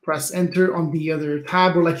press enter on the other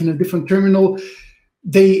tab or like in a different terminal.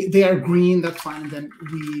 They are green, that's fine. And then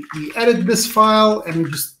we edit this file and we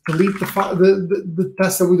just delete the file, the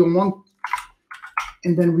test that we don't want.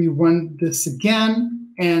 And then we run this again.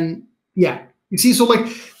 And yeah, you see, so like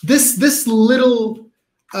this little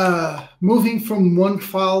moving from one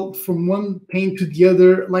file, from one pane to the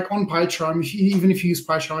other, like on PyCharm, even if you use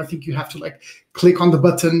PyCharm, I think you have to like click on the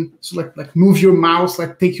button. So like move your mouse,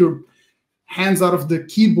 like take your hands out of the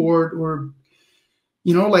keyboard, or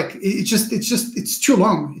you know, like it's too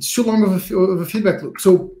long. It's too long of a feedback loop.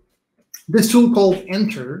 So this tool called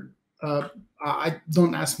Enter, I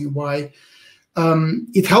don't ask me why.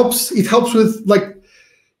 It helps with like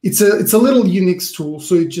it's a little Unix tool,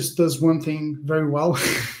 so it just does one thing very well.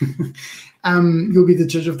 You'll be the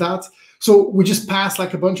judge of that. So we just pass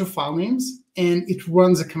like a bunch of file names, and it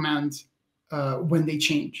runs a command when they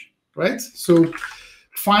change, right? So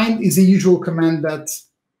find is a usual command that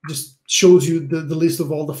just shows you the list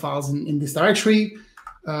of all the files in this directory,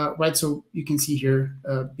 right? So you can see here,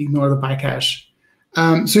 ignore the bycache.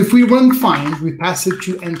 So if we run find, we pass it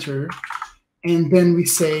to enter, and then we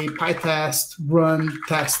say pytest run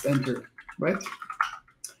test enter, right?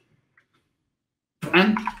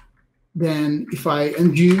 And then if I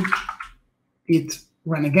undo, it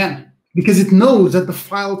ran again because it knows that the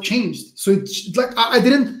file changed. So it's like I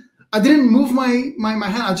didn't move my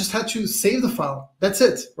hand. I just had to save the file. That's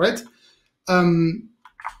it, right? And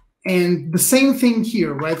the same thing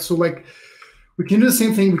here, right? So like we can do the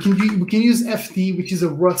same thing. We can use FD, which is a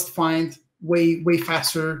Rust find, way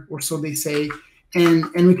faster, or so they say, and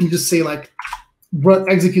we can just say like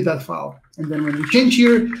execute that file, and then when we change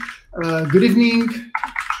here, good evening,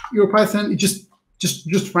 EuroPython, it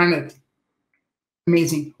just ran it.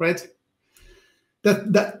 Amazing, right?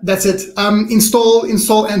 That's it.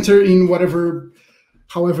 Install enter in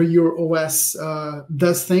however your OS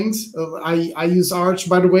does things. I use Arch,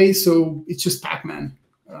 by the way, so it's just Pacman.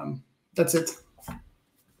 That's it.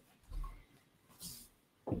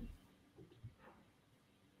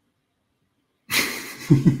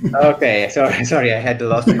 Okay, sorry, I had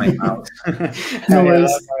lost my mouse. No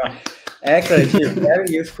worries. Actually, it's a very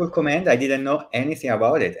useful command. I didn't know anything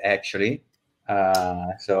about it actually,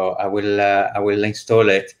 so I will install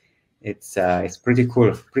it. It's pretty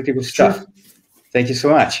cool stuff. Sure. Thank you so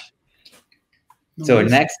much. No So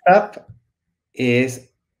worries. next up is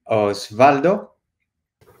Osvaldo.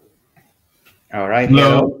 All right,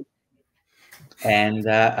 hello. And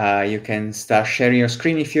you can start sharing your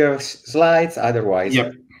screen if you have slides, otherwise.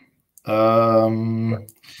 Yep.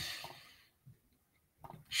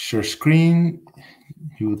 Share screen.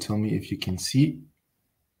 You will tell me if you can see.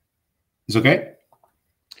 It's okay?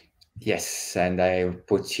 Yes, and I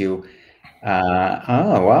put you.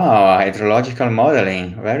 Oh, wow, hydrological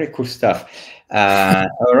modeling. Very cool stuff.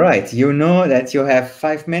 All right, you know that you have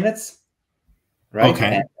 5 minutes, right?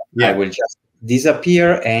 Okay. And Yeah. I will just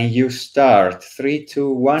disappear and you start. 3,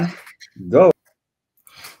 2, 1, go.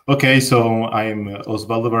 Okay, so I'm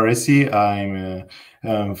Osvaldo Barresi. I'm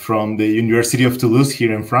from the University of Toulouse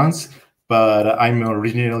here in France, but I'm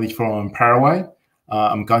originally from Paraguay,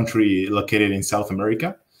 a country located in South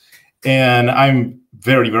America. And I'm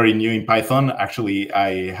very, very new in Python. Actually,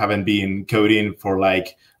 I haven't been coding for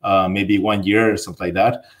like maybe 1 year or something like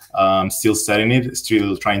that. Still studying it,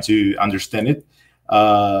 still trying to understand it.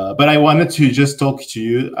 But I wanted to just talk to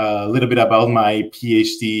you a little bit about my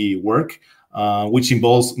PhD work, which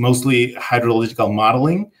involves mostly hydrological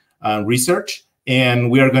modeling research. And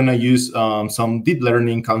we are going to use some deep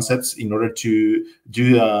learning concepts in order to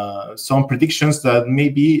do some predictions that may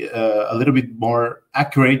be a little bit more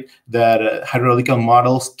accurate that hydrological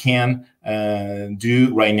models can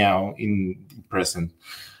do right now in present.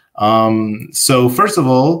 So first of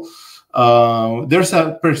all, there's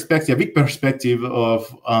a big perspective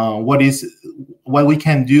of what we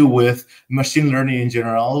can do with machine learning in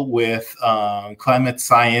general, with climate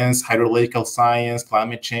science, hydrological science,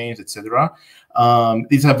 climate change, etc.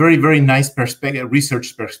 It's a very, very nice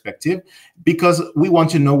research perspective, because we want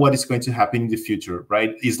to know what is going to happen in the future,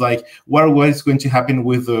 right? It's like what is going to happen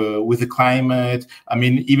with the climate. I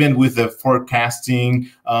mean, even with the forecasting,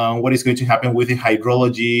 what is going to happen with the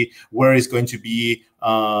hydrology, where is going to be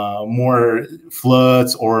more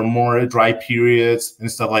floods or more dry periods and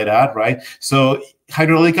stuff like that, right? So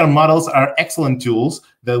hydrological models are excellent tools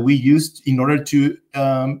that we use in order to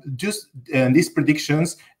do these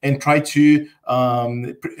predictions and try to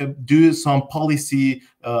do some policy,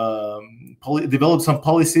 develop some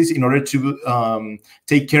policies in order to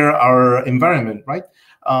take care of our environment, right?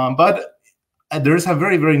 But there's a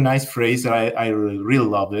very, very nice phrase that I really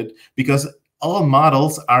loved it, because all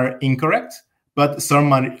models are incorrect, but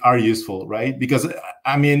some are useful, right? Because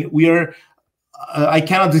I mean, we are. I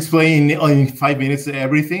cannot explain in 5 minutes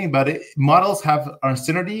everything, but models have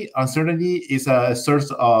uncertainty. Uncertainty is a source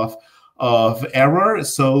of error.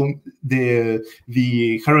 So the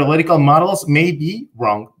hydrological models may be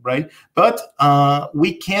wrong, right? But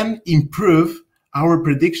we can improve our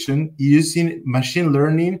prediction using machine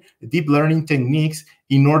learning, deep learning techniques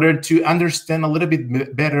in order to understand a little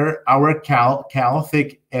bit better our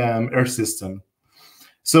chaotic Earth system.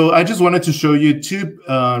 So I just wanted to show you two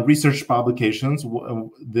research publications.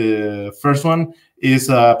 The first one is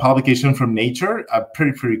a publication from Nature, a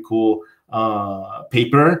pretty cool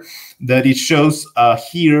paper that it shows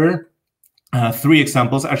here 3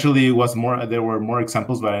 examples. Actually, it was more. There were more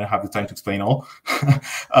examples, but I don't have the time to explain all.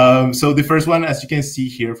 So the first one, as you can see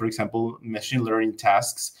here, for example, machine learning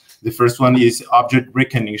tasks. The first one is object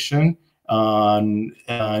recognition in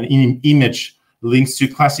image links to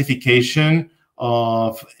classification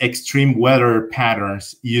of extreme weather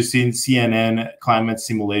patterns using CNN climate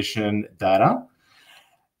simulation data.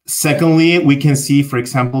 Secondly, we can see, for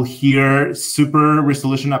example, here, super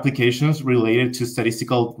resolution applications related to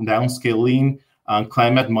statistical downscaling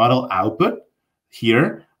climate model output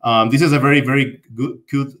here. This is a very, very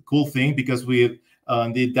cool thing, because with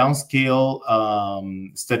the downscale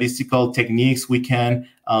statistical techniques, we can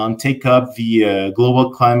take up the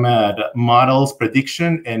global climate models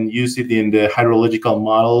prediction and use it in the hydrological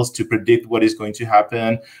models to predict what is going to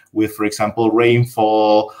happen with, for example,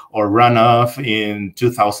 rainfall or runoff in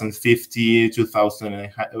 2050,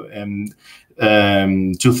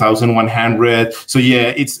 2100. So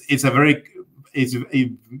yeah, it's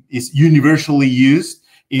universally used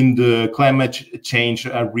in the climate change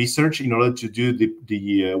research in order to do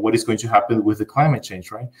the what is going to happen with the climate change,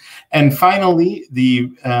 right? And finally, the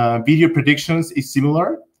video predictions is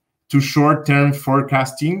similar to short-term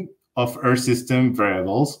forecasting of Earth system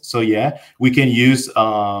variables. So yeah, we can use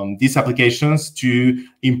these applications to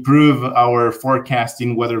improve our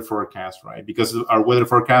forecasting, weather forecast, right? Because our weather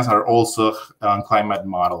forecasts are also climate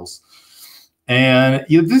models. And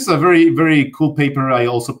this is a very, very cool paper I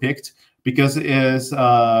also picked, because it is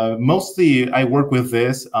mostly I work with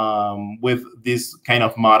this kind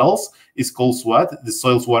of models. It's called SWAT, the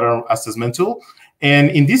Soils Water Assessment Tool.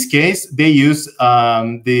 And in this case, they use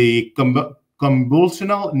the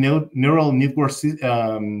convolutional neural network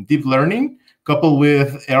deep learning coupled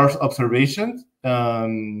with Earth observations,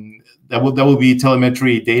 that will be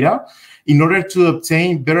telemetry data, in order to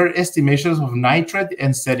obtain better estimations of nitrate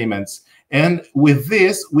and sediments. And with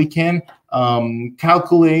this, we can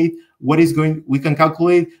calculate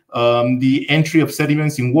the entry of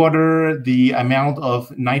sediments in water, the amount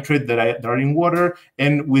of nitrate that are in water,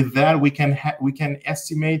 and with that we can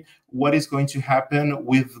estimate what is going to happen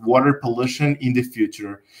with water pollution in the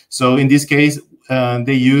future. So in this case,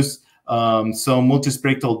 they use some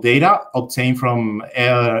multispectral data obtained from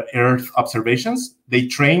Earth observations. They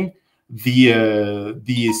train the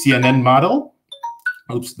CNN model.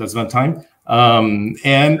 Oops, that's one time.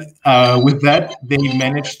 And with that, they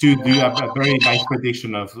managed to do a very nice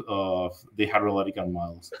prediction of the hydrological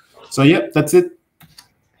models. So yeah, that's it.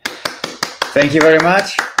 Thank you very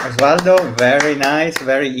much, Osvaldo. Very nice,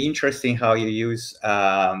 very interesting how you use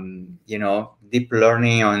deep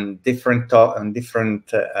learning on different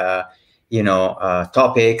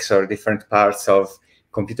topics or different parts of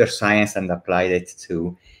computer science and applied it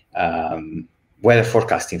to weather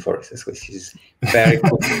forecasting for us, which is very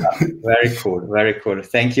cool. Very cool, very cool.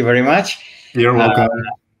 Thank you very much. You're welcome.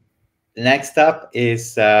 Next up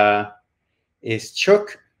is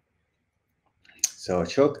Chuck. So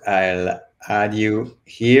Chuck, I'll add you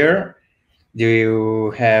here. Do you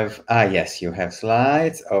have? Yes, you have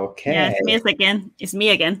slides. Okay. Yeah, it's me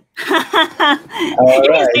again. All you right.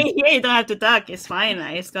 can stay here. You don't have to talk. It's fine.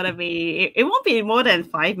 It's gonna be. It won't be more than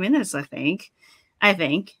 5 minutes. I think.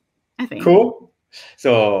 Cool.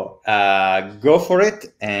 So go for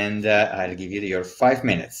it, and I'll give you your 5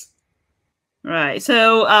 minutes. Right.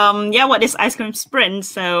 So yeah, what is ice cream sprints?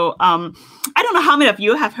 So I don't know how many of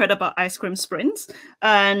you have heard about ice cream sprints,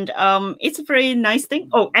 and it's a very nice thing.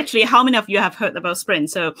 Oh, actually, how many of you have heard about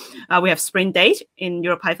sprints? So we have sprint day in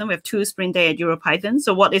EuroPython. We have 2 sprint day at EuroPython.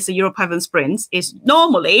 So what is the EuroPython sprints? Is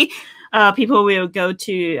normally people will go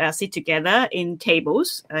to sit together in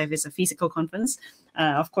tables if it's a physical conference.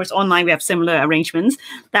 Of course, online we have similar arrangements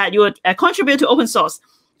that you would contribute to open source.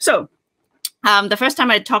 So the first time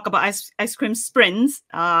I talk about ice cream sprints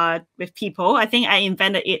with people, I think I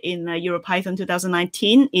invented it in EuroPython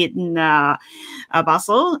 2019 in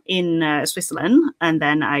Basel in Switzerland. And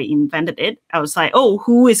then I invented it. I was like, oh,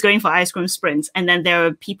 who is going for ice cream sprints? And then there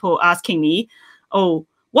were people asking me, oh,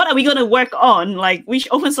 what are we going to work on? Like, which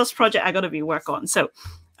open source project I got to be work on? So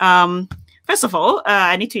first of all,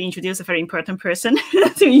 I need to introduce a very important person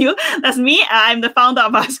to you. That's me. I'm the founder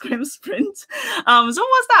of Ice Cream Sprint. So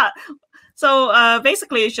what's that? So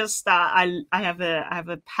basically, it's just I have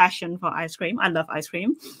a passion for ice cream. I love ice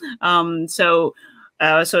cream. So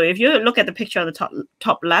if you look at the picture on the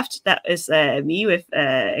top left, that is me with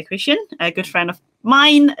Christian, a good friend of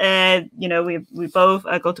mine. We both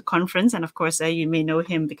go to conference, and of course, you may know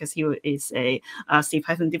him because he is a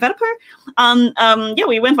CPython developer. Yeah,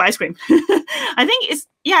 we went for ice cream. I think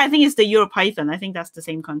it's the EuroPython. I think that's the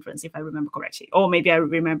same conference, if I remember correctly, or maybe I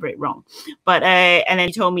remember it wrong. But and then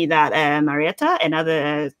he told me that Marietta,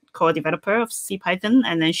 another core developer of CPython,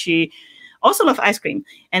 and then she also loves ice cream.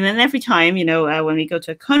 And then every time, when we go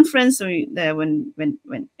to a conference, whenever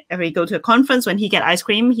we go to a conference, when he get ice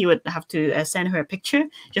cream, he would have to send her a picture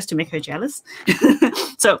just to make her jealous.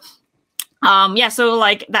 So so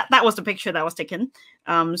like that was the picture that was taken.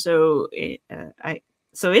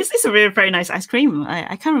 So it's a very, very nice ice cream.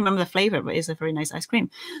 I can't remember the flavor, but it's a very nice ice cream.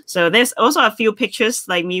 So there's also a few pictures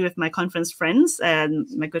like me with my conference friends and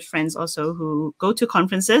my good friends also who go to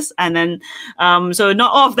conferences. And then, so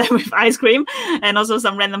not all of them with ice cream, and also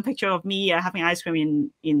some random picture of me having ice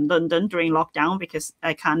cream in London during lockdown because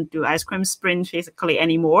I can't do ice cream sprint physically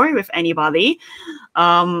anymore with anybody.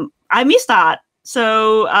 I miss that.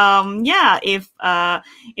 So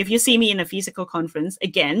if you see me in a physical conference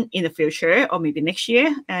again in the future, or maybe next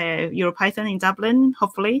year, EuroPython in Dublin,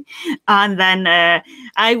 hopefully, and then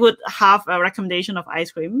I would have a recommendation of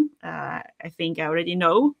ice cream. I think I already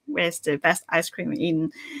know where's the best ice cream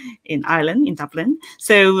in Ireland, in Dublin.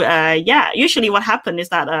 So usually what happens is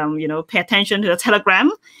that pay attention to the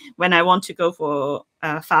Telegram when I want to go for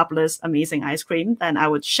fabulous, amazing ice cream. Then I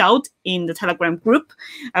would shout in the Telegram group.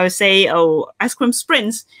 I would say, "Oh, ice cream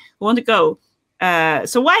sprints, who want to go?"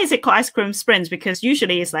 So why is it called ice cream sprints? Because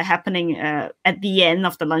usually it's like happening at the end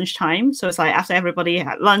of the lunchtime. So it's like after everybody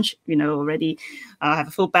had lunch, already have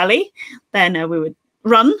a full belly, then we would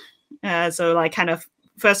run. So like kind of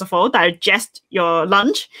first of all digest your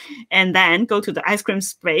lunch, and then go to the ice cream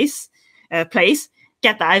place,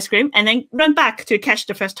 get the ice cream, and then run back to catch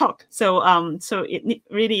the first talk. So it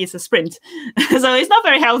really is a sprint. So it's not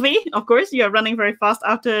very healthy. Of course, you're running very fast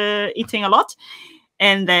after eating a lot.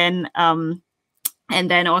 And then And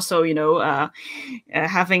then also,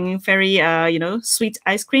 having very, sweet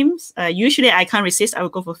ice creams. Usually I can't resist. I will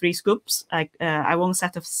go for 3 scoops. I won't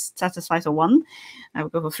satisfy for 1. I will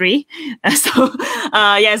go for 3. So,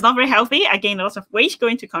 it's not very healthy. I gained lots of weight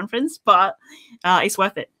going to conference, but it's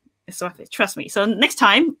worth it. It's worth it. Trust me. So next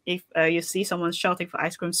time, if you see someone shouting for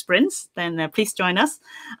ice cream sprints, then please join us.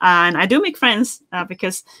 And I do make friends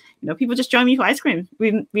because people just join me for ice cream.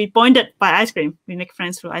 We bonded by ice cream. We make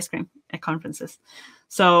friends through ice cream at conferences.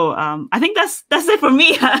 So I think that's it for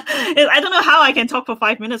me. I don't know how I can talk for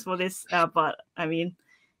 5 minutes for this, but I mean,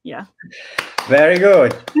 yeah. Very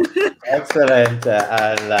good. Excellent.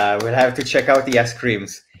 We'll have to check out the ice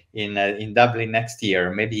creams in Dublin next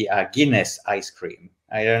year. Maybe a Guinness ice cream.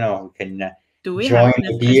 I don't know. We can join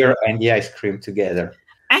the beer and the ice cream together.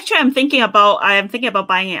 Actually, I'm thinking about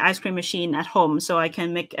buying an ice cream machine at home, so I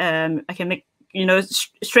can make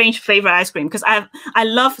strange flavor ice cream, because I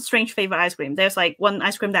love strange flavor ice cream. There's like one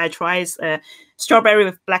ice cream that I try is strawberry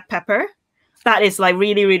with black pepper. That is like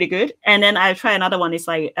really, really good. And then I try another one. It's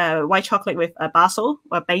like white chocolate with basil,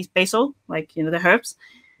 like the herbs.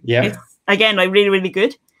 Yeah. It's, again, like really, really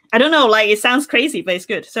good. I don't know, like it sounds crazy, but it's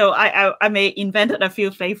good. So I may invent a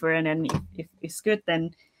few flavor, and then if it's good,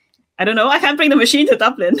 then I don't know. I can't bring the machine to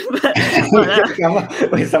Dublin, but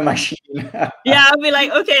with a machine. Yeah, I'll be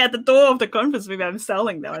like, okay, at the door of the conference, maybe I'm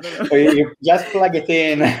selling them. I don't know. Or you just plug it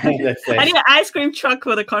in. Let's say. I need an ice cream truck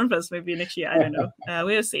for the conference maybe next year. I don't know.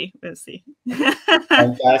 We'll see. We'll see.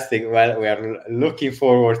 Fantastic. Well, we are looking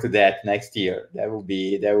forward to that next year. That would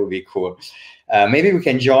be cool. Maybe we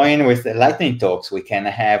can join with the lightning talks. We can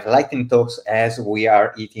have lightning talks as we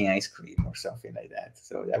are eating ice cream or something like that.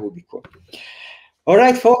 So that would be cool. All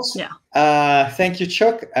right, folks. Yeah. Thank you,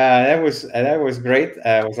 Chuck. That was great.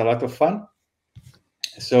 It was a lot of fun.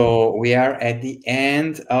 So we are at the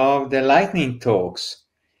end of the lightning talks,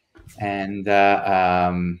 and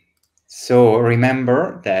so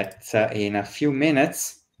remember that in a few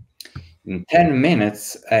minutes, in 10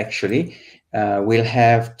 minutes actually, we'll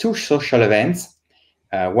have 2 social events.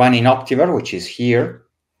 One in Optiver, which is here,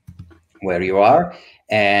 where you are,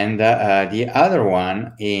 and the other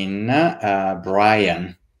one in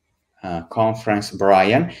Brian, conference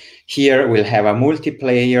Brian. Here we'll have a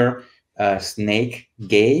multiplayer snake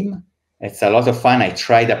game. It's a lot of fun. I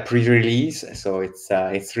tried a pre-release, so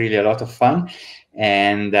it's really a lot of fun.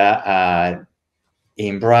 And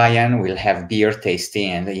in Brian we'll have beer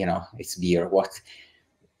tasting, and it's beer.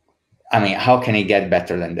 How can it get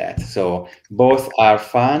better than that? So both are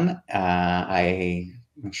fun.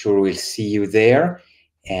 I'm sure we'll see you there,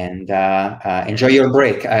 and enjoy your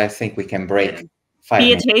break. I think we can break 5 beer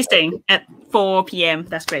minutes. tasting at 4 p.m.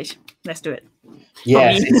 That's great. Let's do it.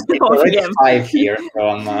 Yes, it's already 5 here.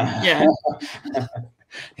 Yeah.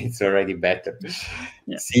 It's already better.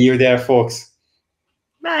 Yeah. See you there, folks.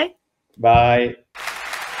 Bye. Bye.